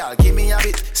love, girl, give me a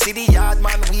bit. See the yard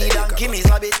man, weed and give me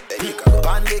a bit.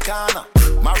 Bandicana,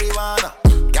 marijuana.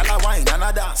 Girl a wine and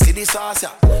a dance, see the sauce,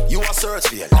 yeah. You a search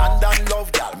for your London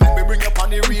love, girl. Make me bring you on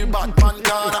the real bad man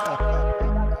corner.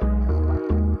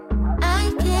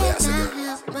 I cannot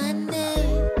help my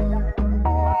name.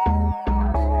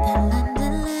 The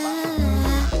London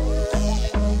love.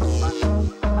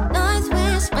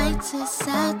 Northwest, right to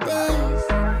southeast.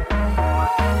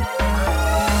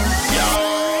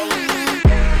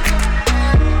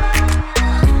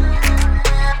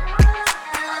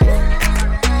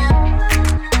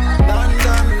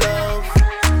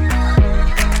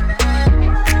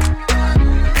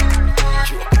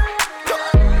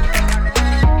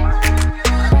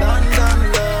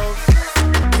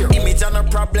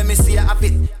 Let me see a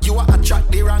habit. You are attract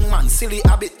the wrong man, silly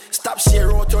habit. Stop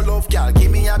share out your love, girl,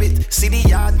 give me a bit. See the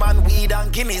yard man, weed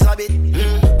and give me a bit.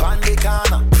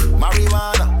 Bandicana,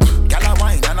 marijuana. Girl a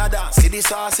wine and a dance, see the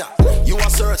sauce, yeah. You a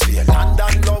search for your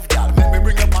London love, girl. Make me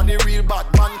bring up on the real bad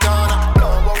man corner.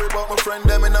 Don't worry about my friend,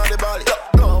 them in the valley.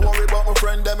 Don't worry about my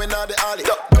friend, them in the alley.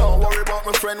 Don't worry about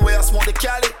my friend, where I smoke the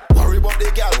Cali. Worry about the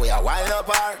girl, where I wine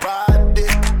up her body.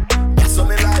 That's what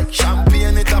me like,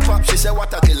 champagne it up up. She say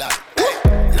what I like.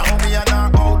 Now me and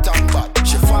her out and back.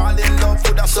 She fall in love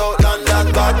with a South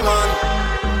London bad man.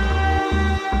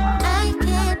 I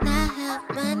cannot help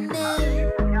my name.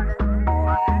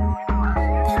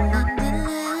 The London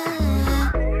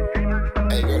love.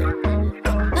 Hey girl.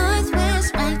 Northwest,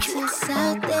 right to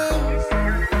southeast.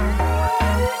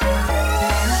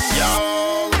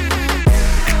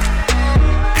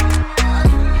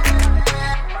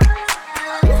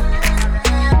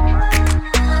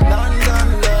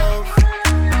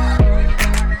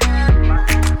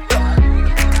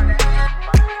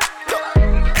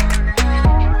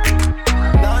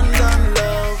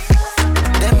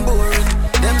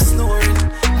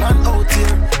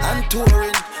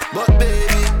 Touring, but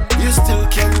baby, you still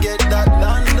can get that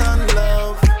London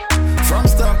love. From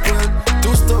Stockwell to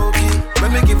Stokey,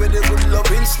 let me give it a good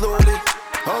loving slowly.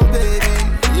 Oh baby,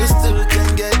 you still